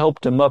hand, he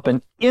helped him up,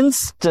 and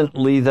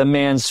instantly the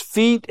man's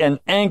feet and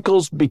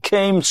ankles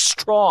became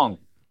strong.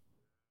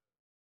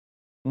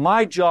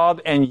 My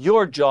job and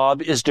your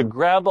job is to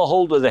grab a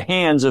hold of the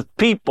hands of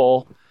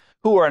people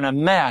who are in a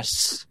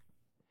mess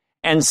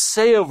and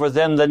say over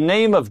them the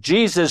name of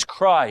Jesus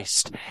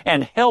Christ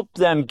and help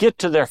them get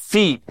to their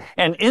feet,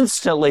 and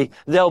instantly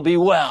they'll be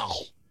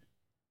well.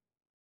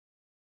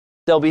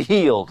 They'll be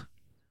healed.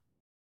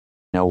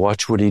 Now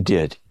watch what he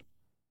did.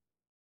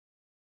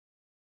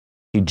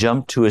 He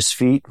jumped to his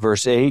feet,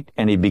 verse 8,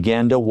 and he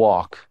began to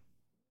walk.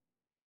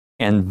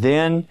 And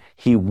then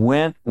he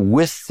went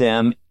with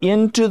them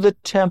into the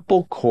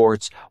temple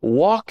courts,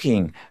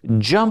 walking,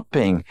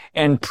 jumping,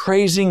 and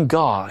praising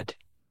God.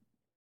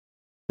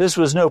 This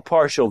was no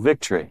partial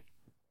victory.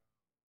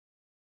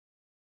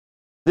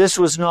 This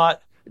was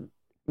not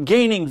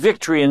gaining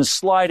victory and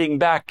sliding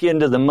back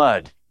into the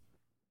mud.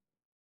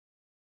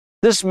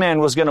 This man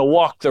was going to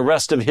walk the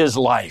rest of his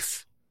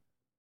life.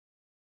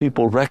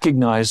 People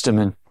recognized him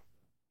and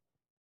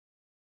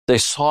they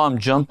saw him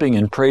jumping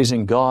and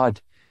praising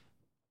God.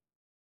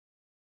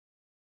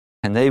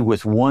 And they,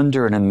 with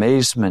wonder and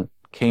amazement,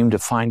 came to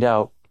find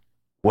out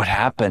what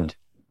happened.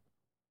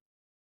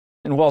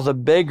 And while the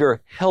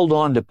beggar held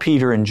on to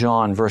Peter and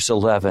John, verse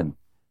 11,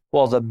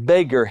 while the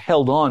beggar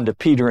held on to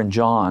Peter and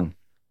John,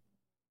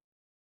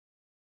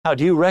 how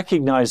do you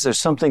recognize there's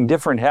something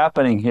different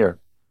happening here?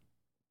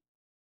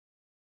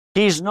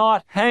 He's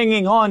not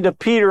hanging on to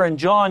Peter and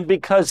John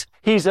because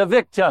he's a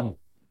victim.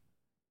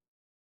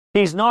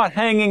 He's not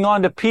hanging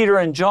on to Peter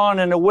and John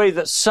in a way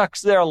that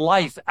sucks their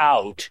life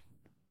out.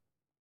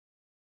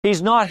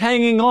 He's not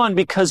hanging on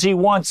because he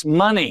wants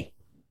money.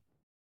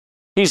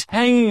 He's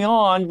hanging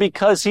on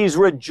because he's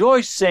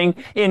rejoicing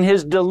in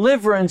his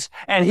deliverance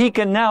and he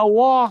can now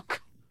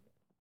walk.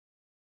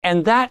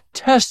 And that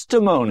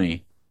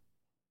testimony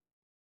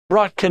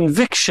brought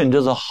conviction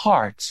to the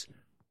hearts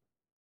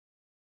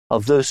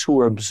of those who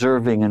were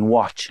observing and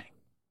watching.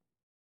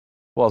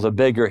 While the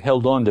beggar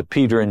held on to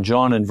Peter and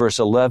John in verse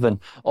 11,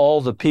 all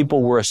the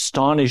people were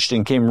astonished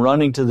and came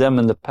running to them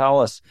in the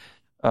palace,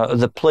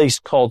 the place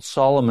called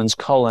Solomon's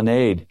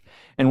Colonnade.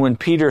 And when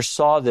Peter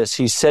saw this,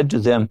 he said to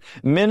them,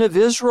 "Men of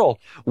Israel,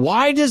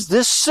 why does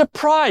this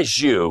surprise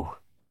you?"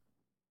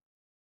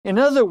 In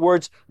other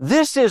words,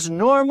 this is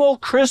normal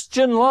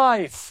Christian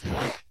life.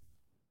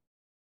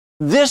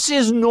 This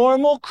is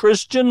normal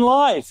Christian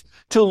life,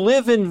 to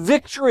live in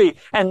victory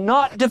and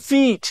not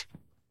defeat.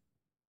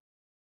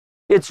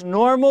 It's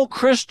normal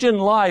Christian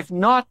life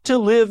not to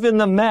live in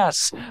the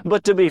mess,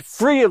 but to be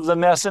free of the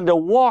mess and to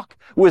walk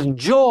with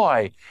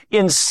joy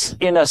in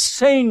a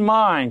sane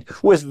mind,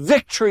 with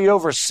victory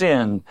over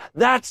sin.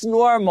 That's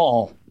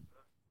normal.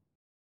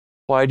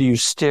 Why do you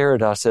stare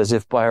at us as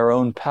if by our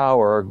own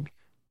power or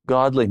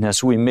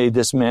godliness we made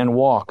this man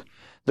walk?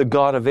 The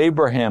God of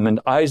Abraham and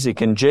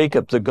Isaac and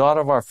Jacob, the God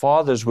of our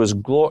fathers,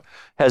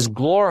 has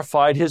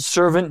glorified his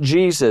servant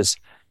Jesus.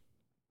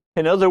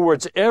 In other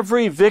words,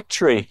 every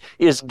victory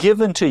is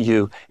given to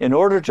you in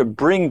order to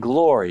bring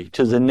glory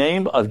to the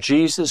name of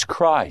Jesus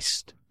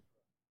Christ.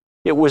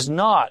 It was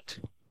not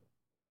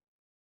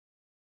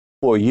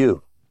for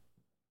you.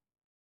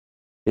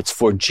 It's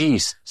for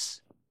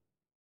Jesus.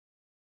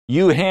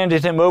 You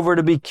handed him over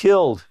to be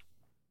killed.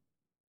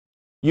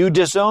 You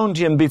disowned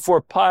him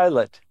before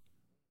Pilate.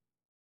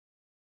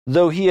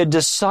 Though he had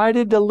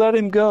decided to let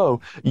him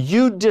go,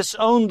 you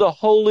disowned the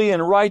holy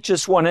and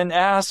righteous one and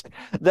asked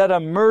that a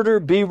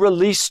murder be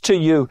released to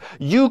you.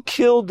 You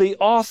killed the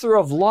author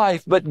of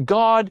life, but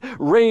God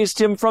raised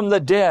him from the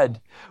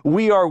dead.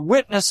 We are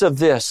witness of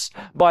this.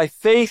 By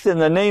faith in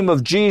the name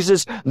of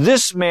Jesus,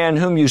 this man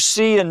whom you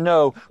see and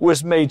know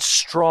was made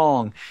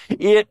strong.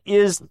 It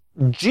is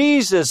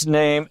Jesus'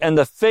 name and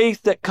the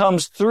faith that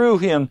comes through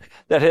him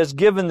that has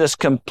given this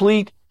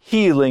complete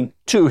healing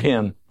to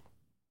him.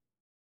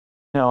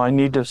 Now, I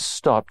need to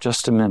stop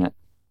just a minute.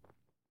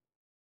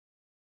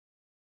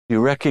 You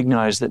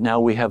recognize that now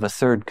we have a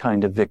third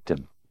kind of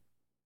victim.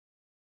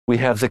 We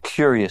have the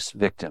curious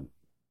victim.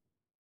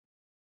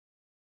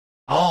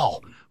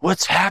 Oh,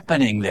 what's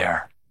happening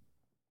there?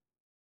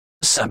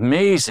 This is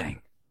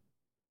amazing.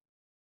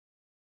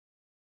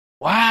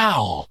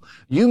 Wow,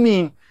 you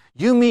mean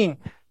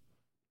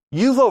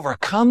you've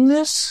overcome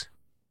this?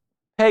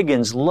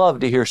 Pagans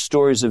love to hear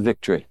stories of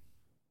victory.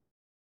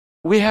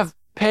 We have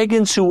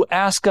pagans who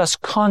ask us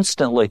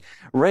constantly,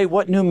 Ray,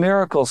 what new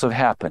miracles have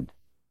happened?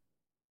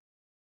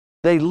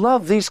 They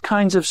love these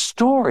kinds of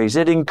stories.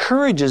 It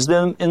encourages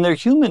them in their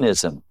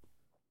humanism.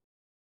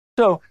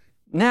 So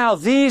now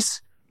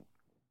these,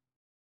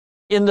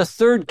 in the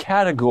third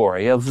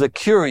category of the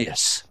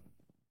curious,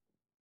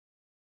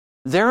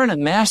 they're in a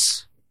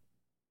mess.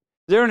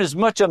 They're in as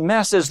much a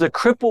mess as the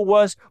cripple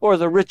was or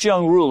the rich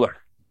young ruler.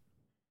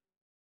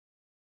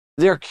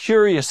 They're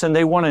curious and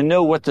they want to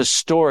know what the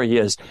story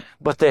is,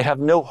 but they have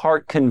no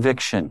heart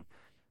conviction.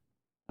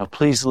 Now,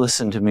 please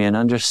listen to me and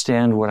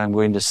understand what I'm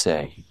going to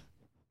say.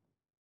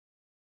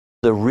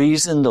 The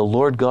reason the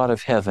Lord God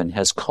of heaven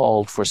has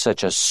called for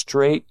such a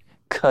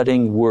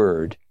straight-cutting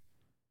word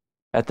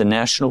at the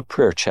National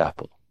Prayer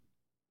Chapel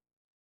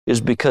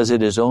is because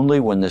it is only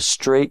when the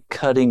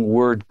straight-cutting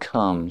word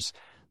comes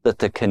that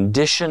the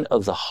condition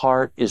of the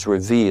heart is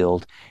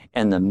revealed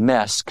and the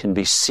mess can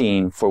be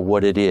seen for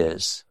what it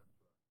is.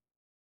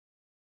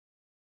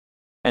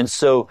 And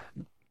so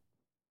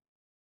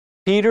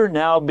Peter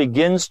now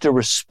begins to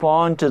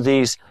respond to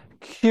these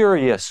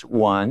curious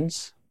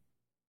ones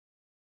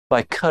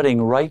by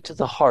cutting right to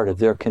the heart of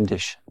their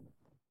condition.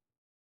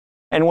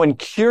 And when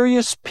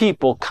curious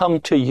people come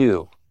to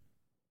you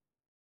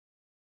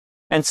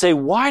and say,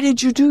 why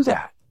did you do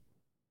that?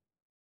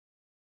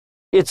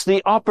 It's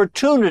the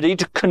opportunity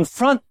to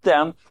confront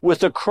them with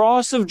the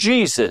cross of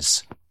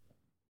Jesus.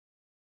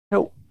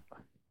 No,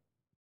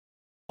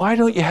 why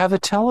don't you have a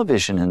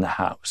television in the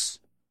house?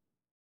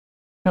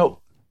 No,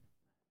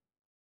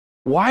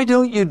 why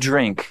don't you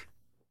drink?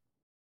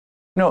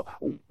 No,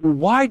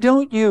 why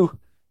don't you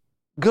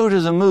go to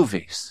the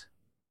movies?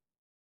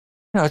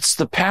 No, it's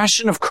the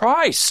passion of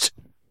Christ.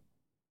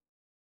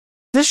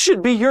 This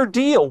should be your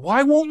deal.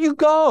 Why won't you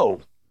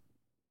go?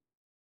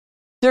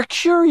 They're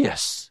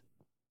curious.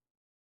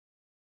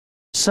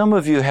 Some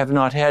of you have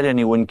not had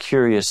anyone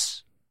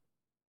curious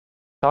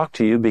talk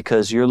to you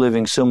because you're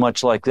living so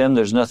much like them,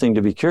 there's nothing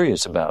to be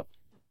curious about.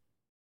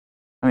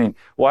 I mean,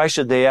 why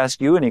should they ask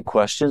you any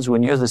questions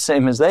when you're the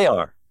same as they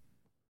are?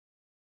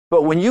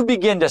 But when you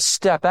begin to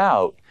step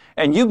out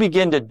and you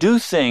begin to do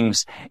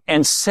things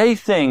and say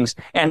things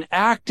and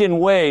act in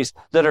ways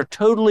that are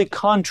totally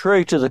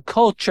contrary to the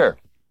culture,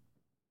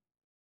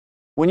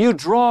 when you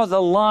draw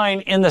the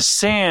line in the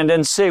sand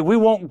and say, we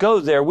won't go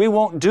there, we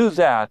won't do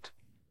that,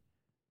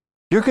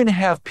 you're going to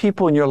have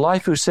people in your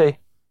life who say,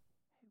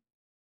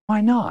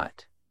 why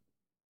not?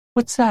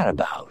 What's that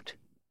about?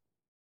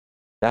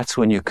 That's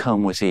when you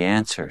come with the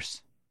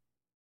answers.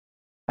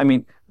 I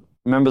mean,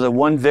 remember the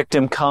one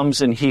victim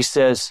comes and he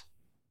says,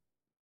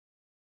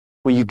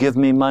 will you give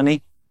me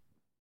money?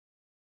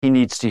 He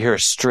needs to hear a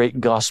straight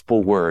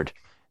gospel word.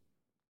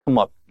 Come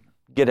up,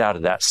 get out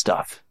of that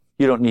stuff.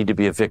 You don't need to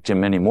be a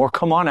victim anymore.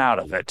 Come on out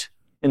of it.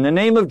 In the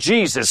name of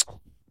Jesus,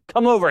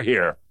 come over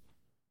here.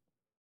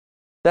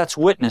 That's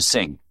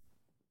witnessing.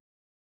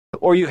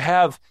 Or you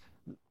have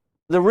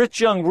the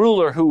rich young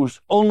ruler who's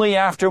only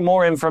after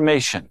more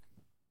information.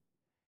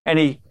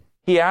 And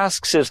he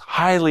asks his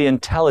highly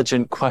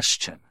intelligent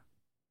question.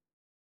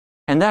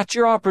 And that's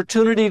your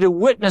opportunity to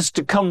witness,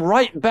 to come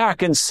right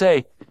back and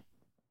say,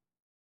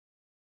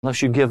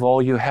 unless you give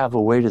all you have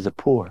away to the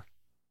poor,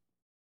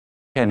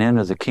 you can't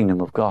enter the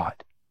kingdom of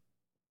God.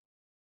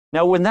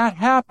 Now, when that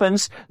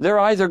happens, they're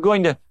either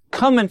going to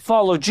come and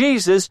follow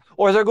Jesus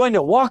or they're going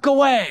to walk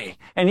away.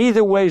 And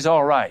either way's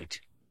all right.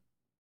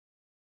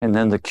 And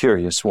then the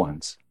curious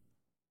ones.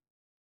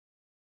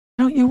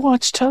 Don't you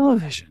watch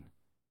television?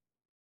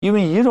 You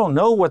mean you don't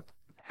know what's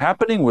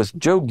happening with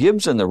Joe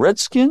Gibbs and the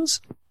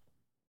Redskins?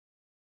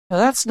 Now,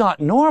 that's not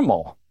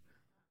normal.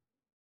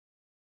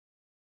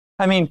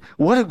 I mean,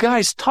 what do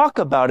guys talk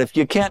about if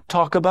you can't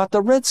talk about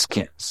the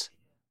Redskins?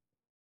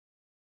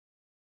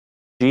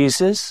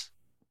 Jesus?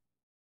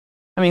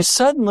 I mean,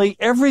 suddenly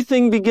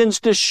everything begins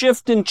to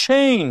shift and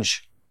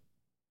change.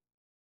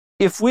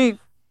 If we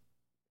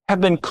have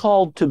been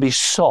called to be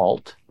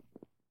salt,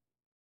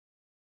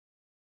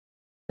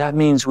 that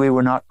means we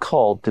were not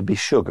called to be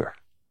sugar.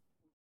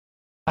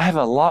 I have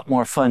a lot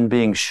more fun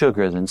being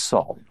sugar than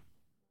salt.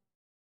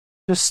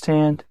 Just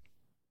stand.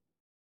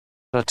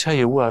 But I'll tell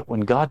you what,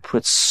 when God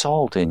puts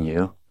salt in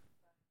you,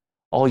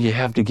 all you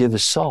have to give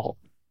is salt.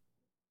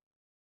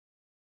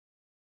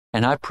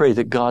 And I pray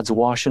that God's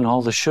washing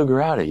all the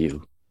sugar out of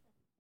you,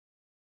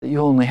 that you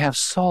only have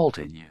salt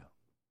in you.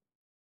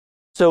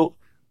 So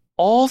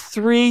all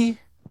three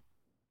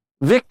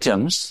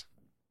victims,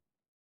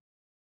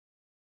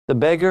 the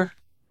beggar,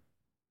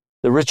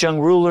 the rich young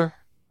ruler,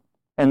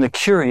 and the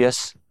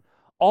curious,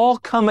 all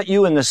come at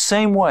you in the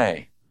same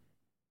way.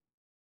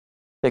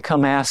 They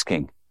come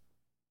asking.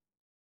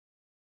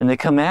 And they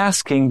come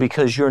asking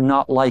because you're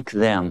not like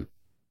them.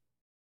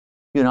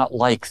 You're not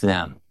like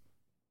them.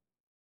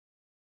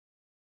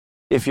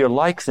 If you're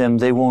like them,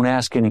 they won't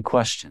ask any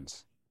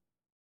questions.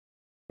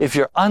 If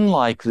you're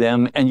unlike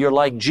them and you're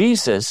like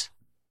Jesus,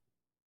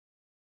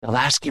 they'll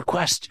ask you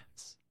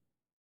questions.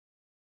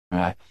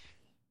 I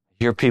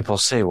hear people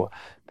say, well,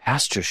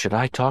 Pastor, should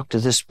I talk to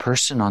this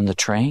person on the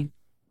train?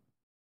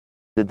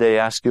 Did they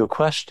ask you a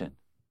question?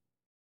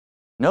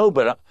 No,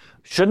 but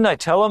shouldn't I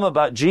tell them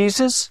about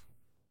Jesus?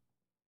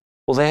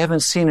 Well, they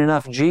haven't seen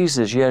enough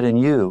Jesus yet in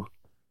you.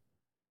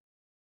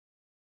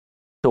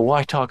 So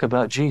why talk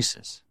about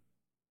Jesus?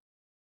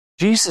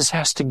 Jesus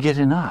has to get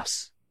in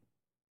us.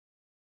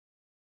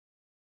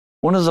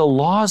 One of the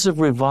laws of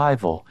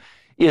revival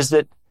is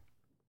that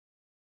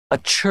a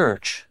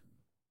church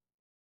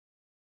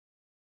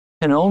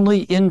can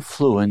only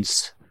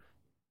influence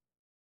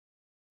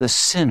the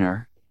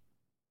sinner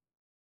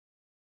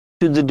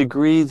to the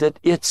degree that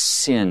its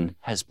sin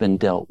has been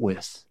dealt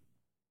with.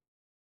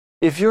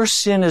 If your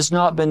sin has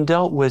not been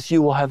dealt with,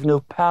 you will have no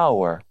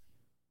power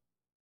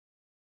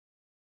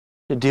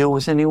to deal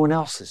with anyone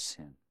else's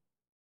sin.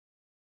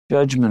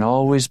 Judgment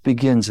always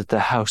begins at the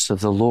house of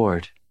the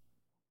Lord.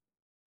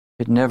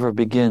 It never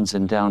begins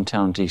in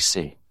downtown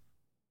D.C.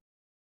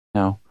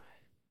 No.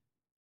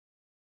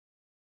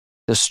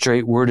 The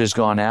straight word has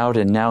gone out,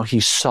 and now he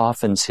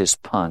softens his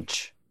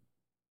punch.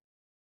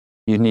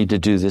 You need to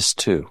do this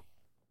too.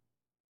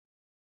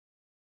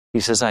 He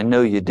says, I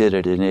know you did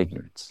it in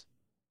ignorance.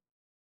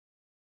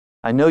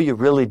 I know you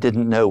really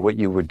didn't know what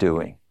you were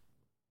doing.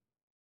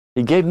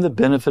 He gave him the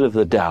benefit of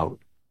the doubt.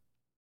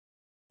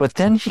 But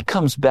then he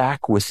comes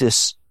back with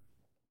this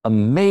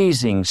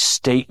amazing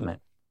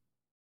statement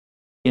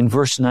in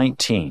verse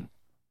 19.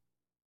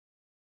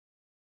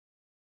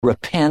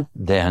 Repent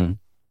then,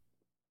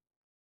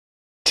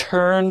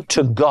 turn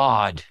to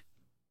God,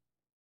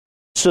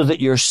 so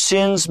that your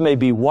sins may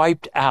be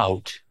wiped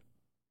out.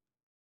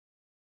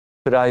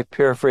 Could I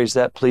paraphrase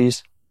that,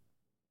 please?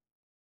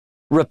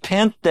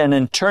 Repent then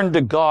and turn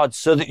to God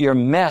so that your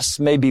mess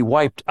may be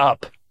wiped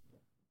up,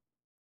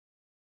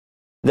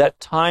 that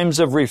times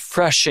of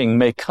refreshing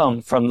may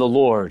come from the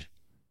Lord.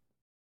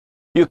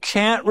 You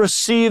can't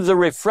receive the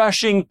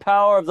refreshing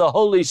power of the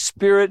Holy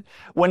Spirit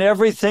when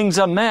everything's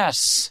a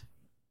mess.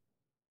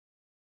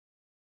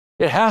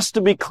 It has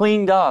to be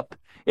cleaned up.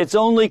 It's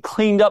only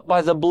cleaned up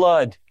by the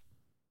blood,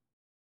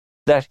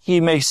 that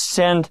he may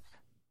send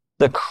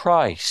the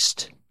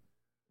Christ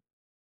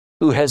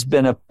who has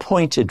been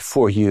appointed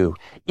for you,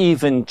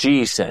 even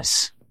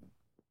Jesus.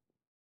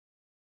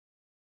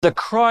 The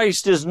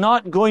Christ is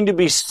not going to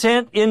be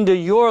sent into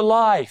your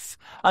life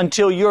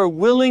until you're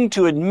willing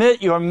to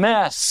admit your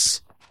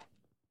mess.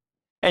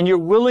 And you're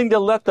willing to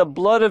let the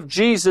blood of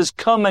Jesus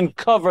come and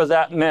cover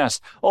that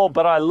mess. Oh,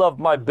 but I love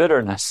my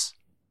bitterness.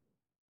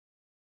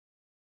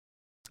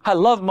 I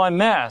love my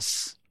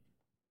mess.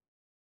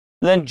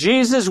 Then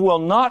Jesus will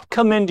not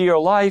come into your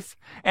life,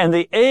 and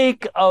the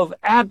ache of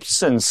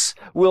absence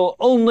will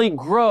only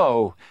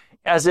grow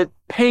as it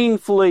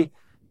painfully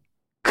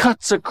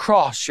cuts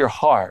across your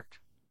heart.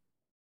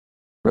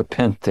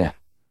 Repent then.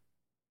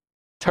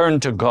 Turn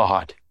to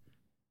God,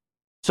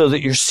 so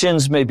that your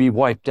sins may be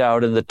wiped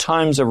out and the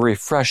times of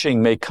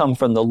refreshing may come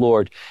from the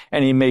Lord,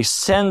 and he may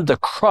send the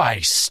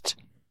Christ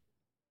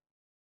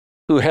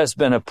who has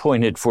been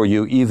appointed for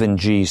you, even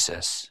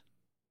Jesus.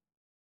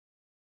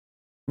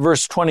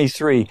 Verse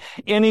 23,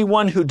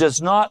 anyone who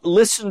does not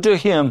listen to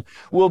him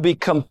will be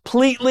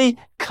completely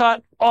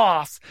cut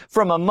off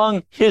from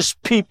among his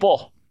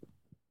people.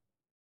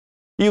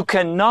 You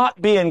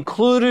cannot be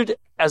included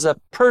as a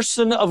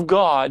person of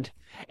God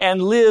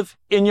and live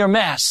in your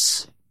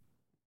mess.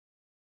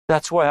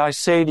 That's why I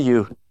say to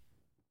you,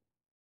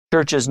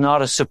 Church is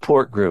not a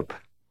support group.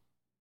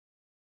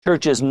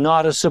 Church is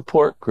not a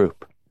support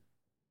group.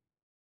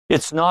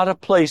 It's not a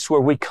place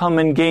where we come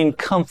and gain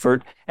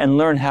comfort and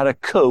learn how to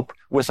cope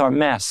with our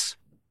mess.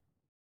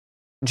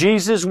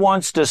 Jesus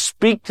wants to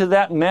speak to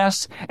that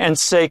mess and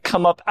say,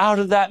 come up out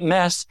of that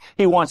mess.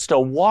 He wants to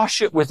wash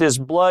it with His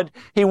blood.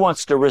 He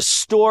wants to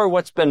restore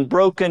what's been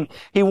broken.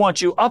 He wants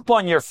you up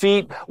on your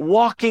feet,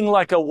 walking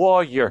like a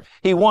warrior.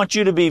 He wants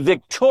you to be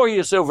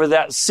victorious over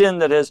that sin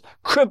that has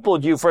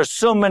crippled you for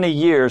so many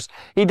years.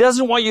 He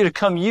doesn't want you to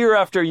come year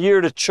after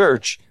year to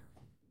church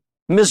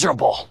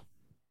miserable.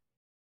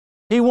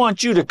 He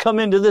wants you to come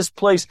into this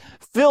place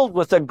filled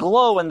with the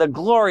glow and the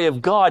glory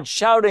of God,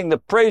 shouting the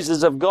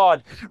praises of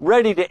God,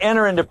 ready to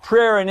enter into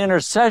prayer and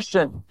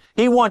intercession.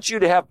 He wants you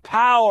to have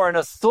power and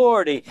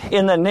authority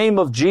in the name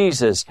of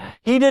Jesus.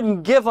 He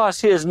didn't give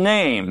us His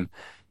name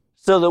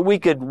so that we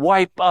could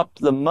wipe up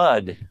the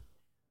mud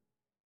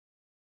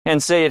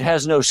and say it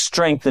has no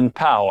strength and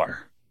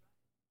power.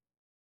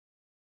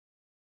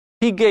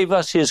 He gave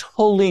us His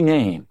holy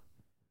name.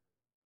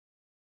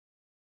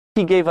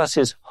 He gave us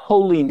His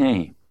holy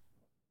name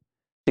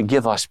to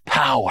give us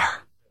power.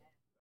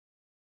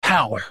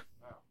 Power.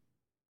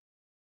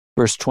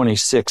 Verse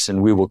 26,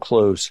 and we will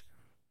close.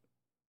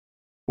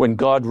 When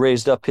God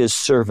raised up His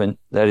servant,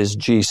 that is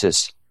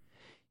Jesus,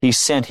 He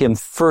sent Him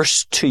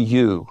first to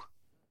you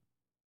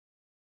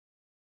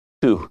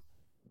to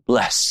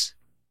bless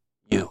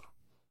you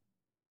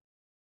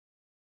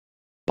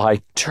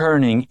by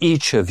turning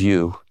each of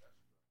you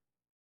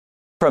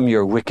from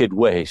your wicked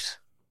ways.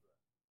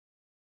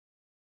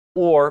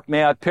 Or,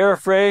 may I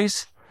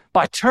paraphrase?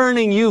 By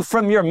turning you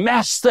from your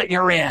mess that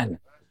you're in.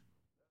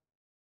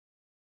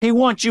 He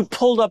wants you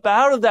pulled up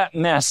out of that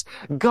mess.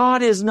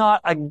 God is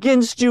not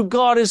against you.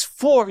 God is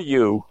for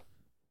you.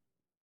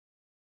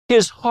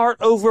 His heart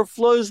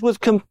overflows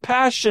with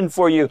compassion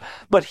for you,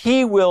 but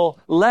He will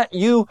let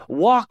you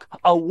walk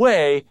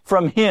away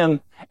from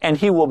Him, and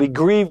He will be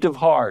grieved of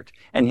heart,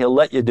 and He'll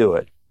let you do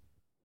it.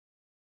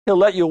 He'll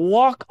let you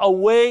walk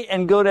away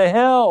and go to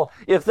hell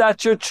if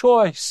that's your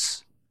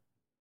choice.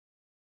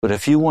 But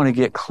if you want to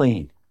get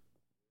clean,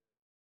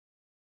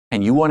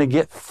 and you want to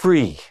get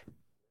free,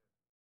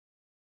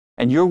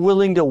 and you're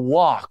willing to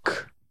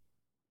walk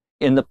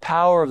in the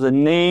power of the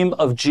name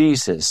of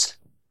Jesus,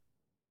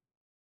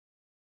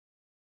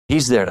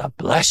 He's there to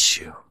bless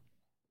you.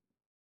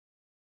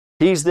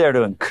 He's there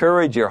to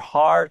encourage your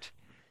heart.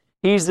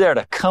 He's there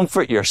to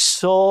comfort your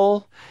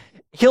soul.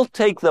 He'll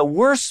take the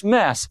worst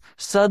mess.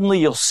 Suddenly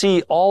you'll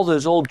see all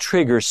those old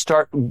triggers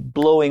start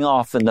blowing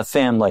off in the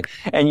family.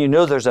 And you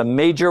know there's a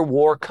major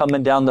war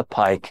coming down the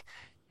pike.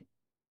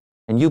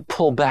 And you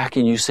pull back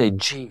and you say,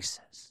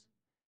 Jesus,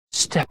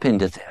 step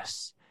into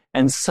this.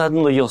 And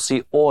suddenly you'll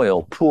see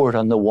oil poured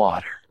on the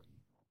water.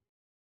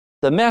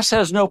 The mess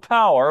has no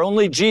power.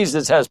 Only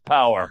Jesus has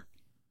power.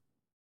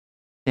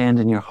 Stand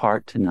in your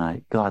heart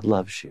tonight. God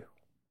loves you.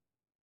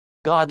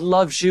 God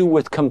loves you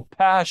with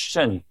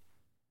compassion.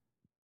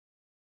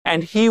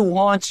 And He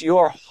wants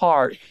your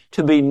heart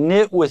to be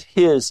knit with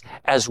His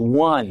as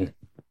one.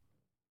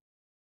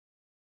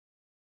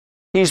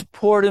 He's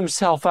poured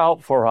Himself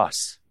out for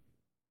us.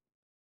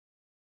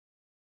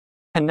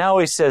 And now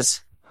He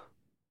says,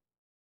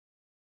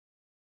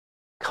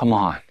 come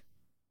on.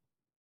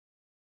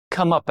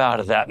 Come up out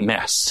of that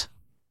mess.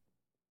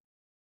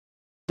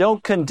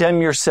 Don't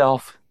condemn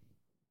yourself.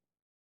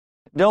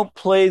 Don't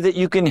play that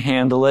you can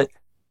handle it.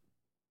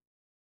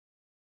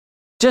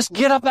 Just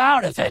get up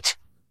out of it.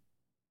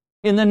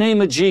 In the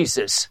name of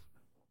Jesus.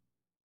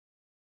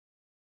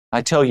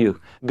 I tell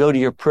you, go to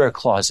your prayer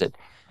closet.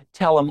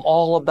 Tell Him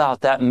all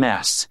about that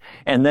mess.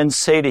 And then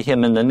say to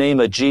Him, in the name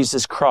of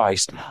Jesus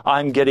Christ,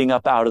 I'm getting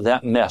up out of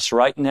that mess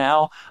right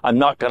now. I'm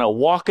not going to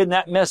walk in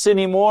that mess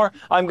anymore.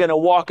 I'm going to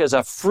walk as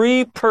a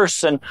free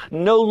person,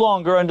 no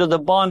longer under the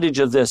bondage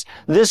of this.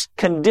 This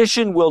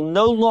condition will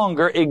no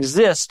longer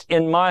exist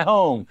in my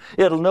home.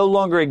 It'll no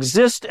longer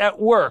exist at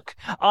work.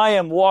 I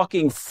am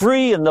walking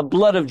free in the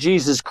blood of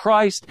Jesus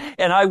Christ,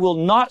 and I will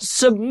not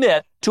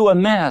submit to a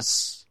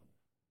mess.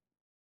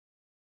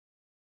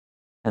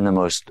 And the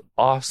most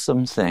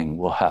awesome thing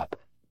will happen.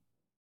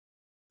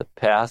 The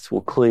path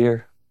will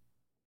clear,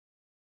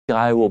 the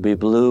sky will be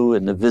blue,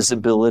 and the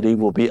visibility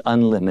will be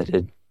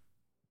unlimited.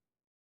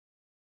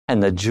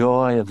 And the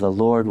joy of the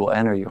Lord will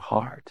enter your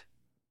heart.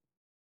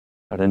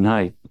 But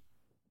tonight,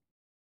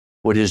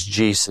 what is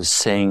Jesus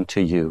saying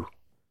to you?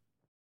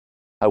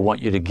 I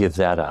want you to give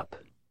that up.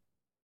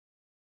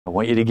 I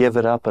want you to give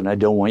it up, and I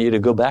don't want you to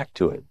go back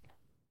to it.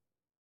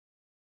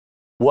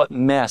 What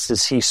mess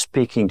is He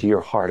speaking to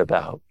your heart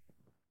about?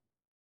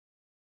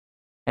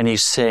 And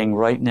He's saying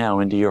right now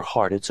into your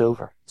heart, it's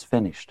over. It's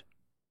finished.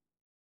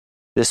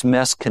 This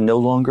mess can no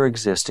longer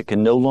exist. It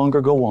can no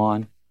longer go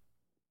on.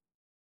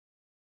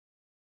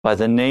 By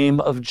the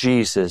name of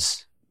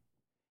Jesus,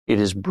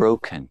 it is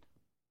broken.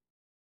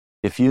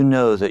 If you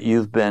know that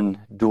you've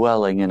been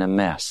dwelling in a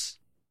mess,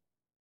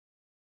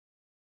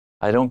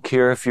 I don't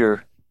care if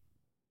you're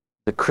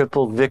the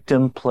crippled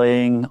victim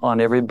playing on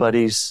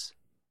everybody's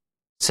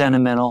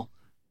sentimental.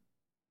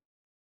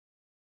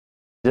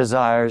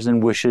 desires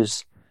and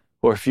wishes,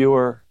 or if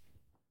you're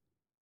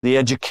the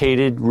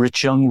educated,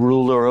 rich young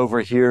ruler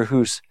over here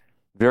who's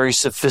very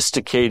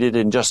sophisticated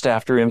and just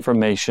after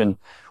information,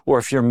 or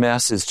if your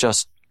mess is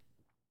just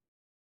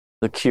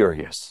the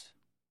curious.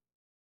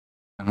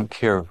 I don't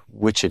care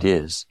which it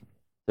is.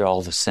 They're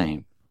all the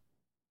same.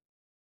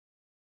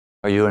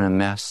 Are you in a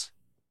mess?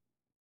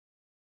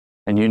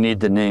 And you need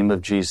the name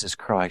of Jesus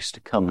Christ to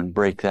come and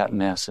break that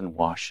mess and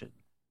wash it.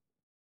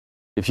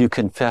 If you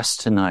confess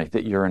tonight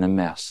that you're in a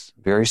mess,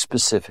 very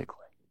specifically,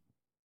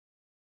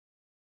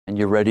 and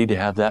you're ready to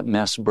have that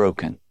mess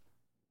broken,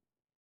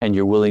 and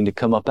you're willing to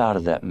come up out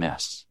of that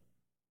mess,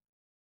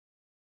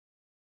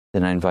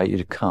 then I invite you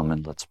to come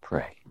and let's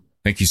pray.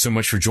 Thank you so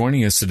much for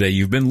joining us today.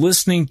 You've been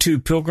listening to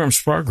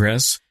Pilgrim's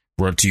Progress,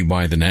 brought to you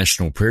by the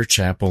National Prayer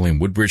Chapel in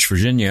Woodbridge,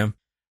 Virginia.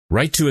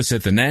 Write to us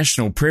at the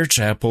National Prayer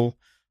Chapel,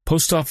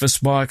 Post Office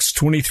Box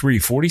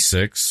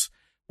 2346,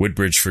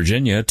 Woodbridge,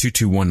 Virginia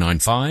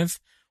 22195,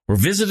 or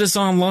visit us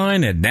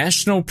online at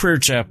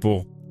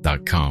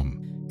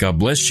nationalprayerchapel.com. God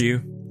bless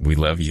you. We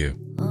love you.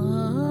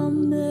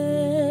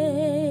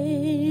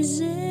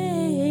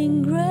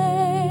 Amazing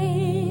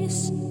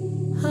grace,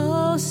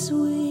 how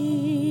sweet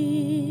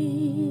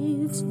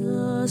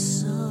the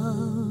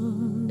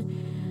sound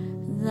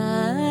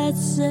that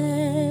saved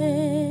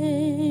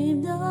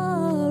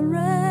a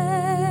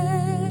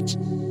wretch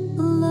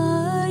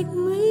like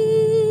me.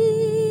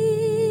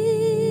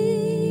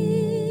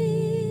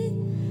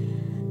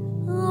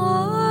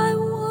 I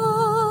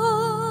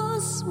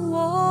was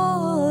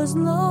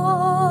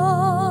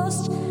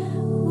lost,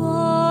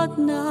 but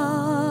now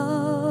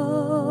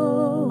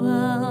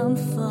I'm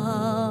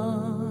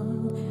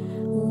found.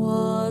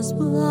 Was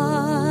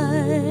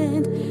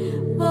blind,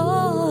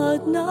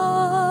 but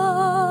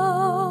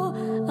now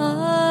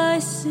I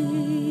see.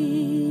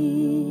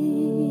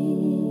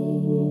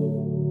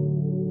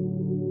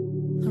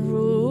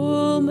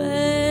 Through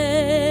many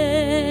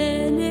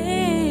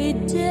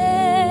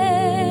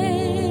dangers,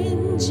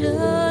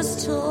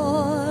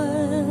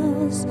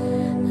 toils,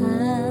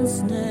 and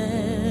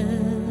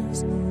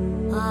snares,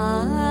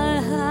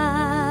 I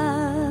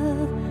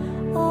have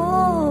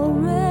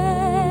already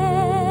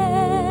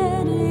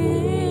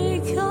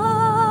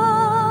come.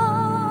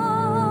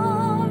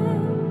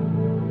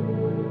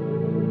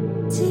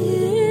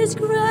 'Tis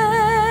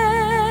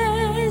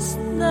grace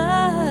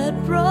that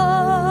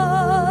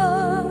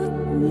brought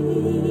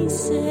me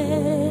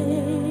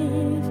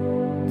safe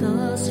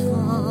thus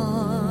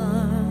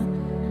far,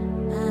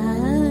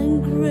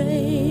 and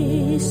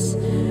grace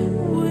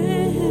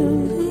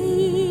will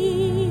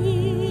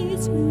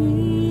lead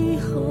me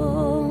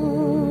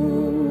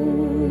home.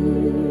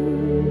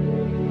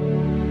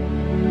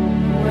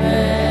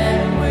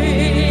 When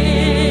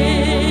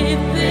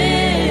we've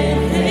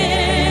been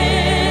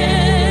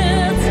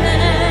here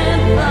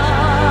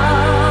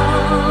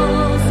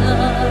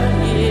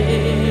 10,000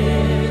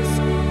 years,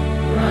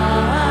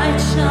 bright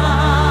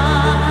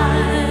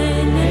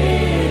shining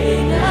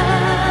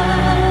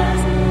as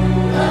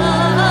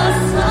the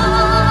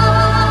sun,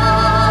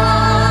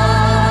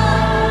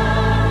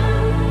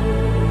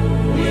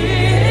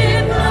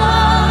 with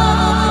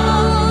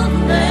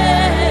boundless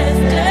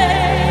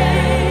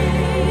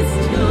days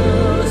to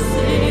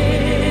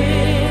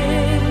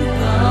sing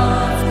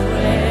God's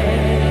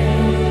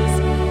praise.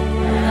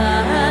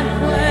 And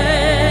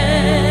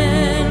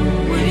when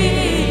we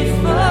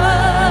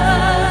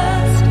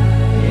first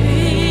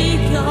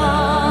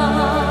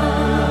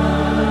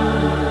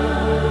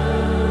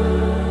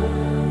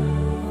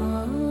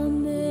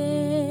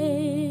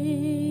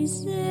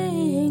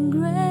Amazing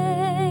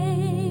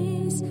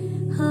grace,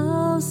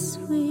 how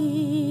sweet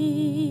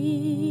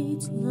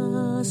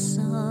the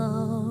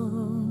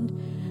sound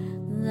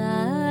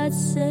that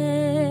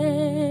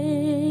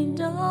saved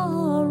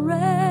a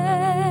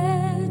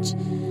wretch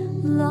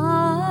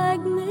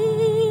like me.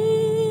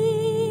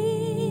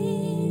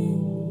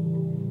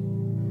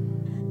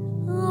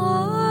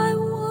 I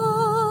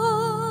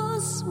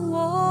was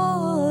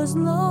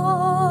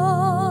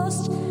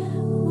lost,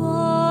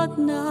 but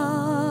now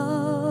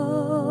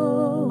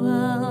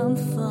I'm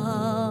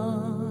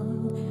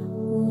found.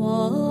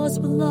 Was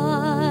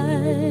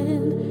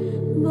blind,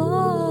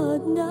 but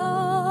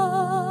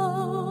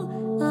now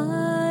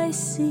I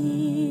see.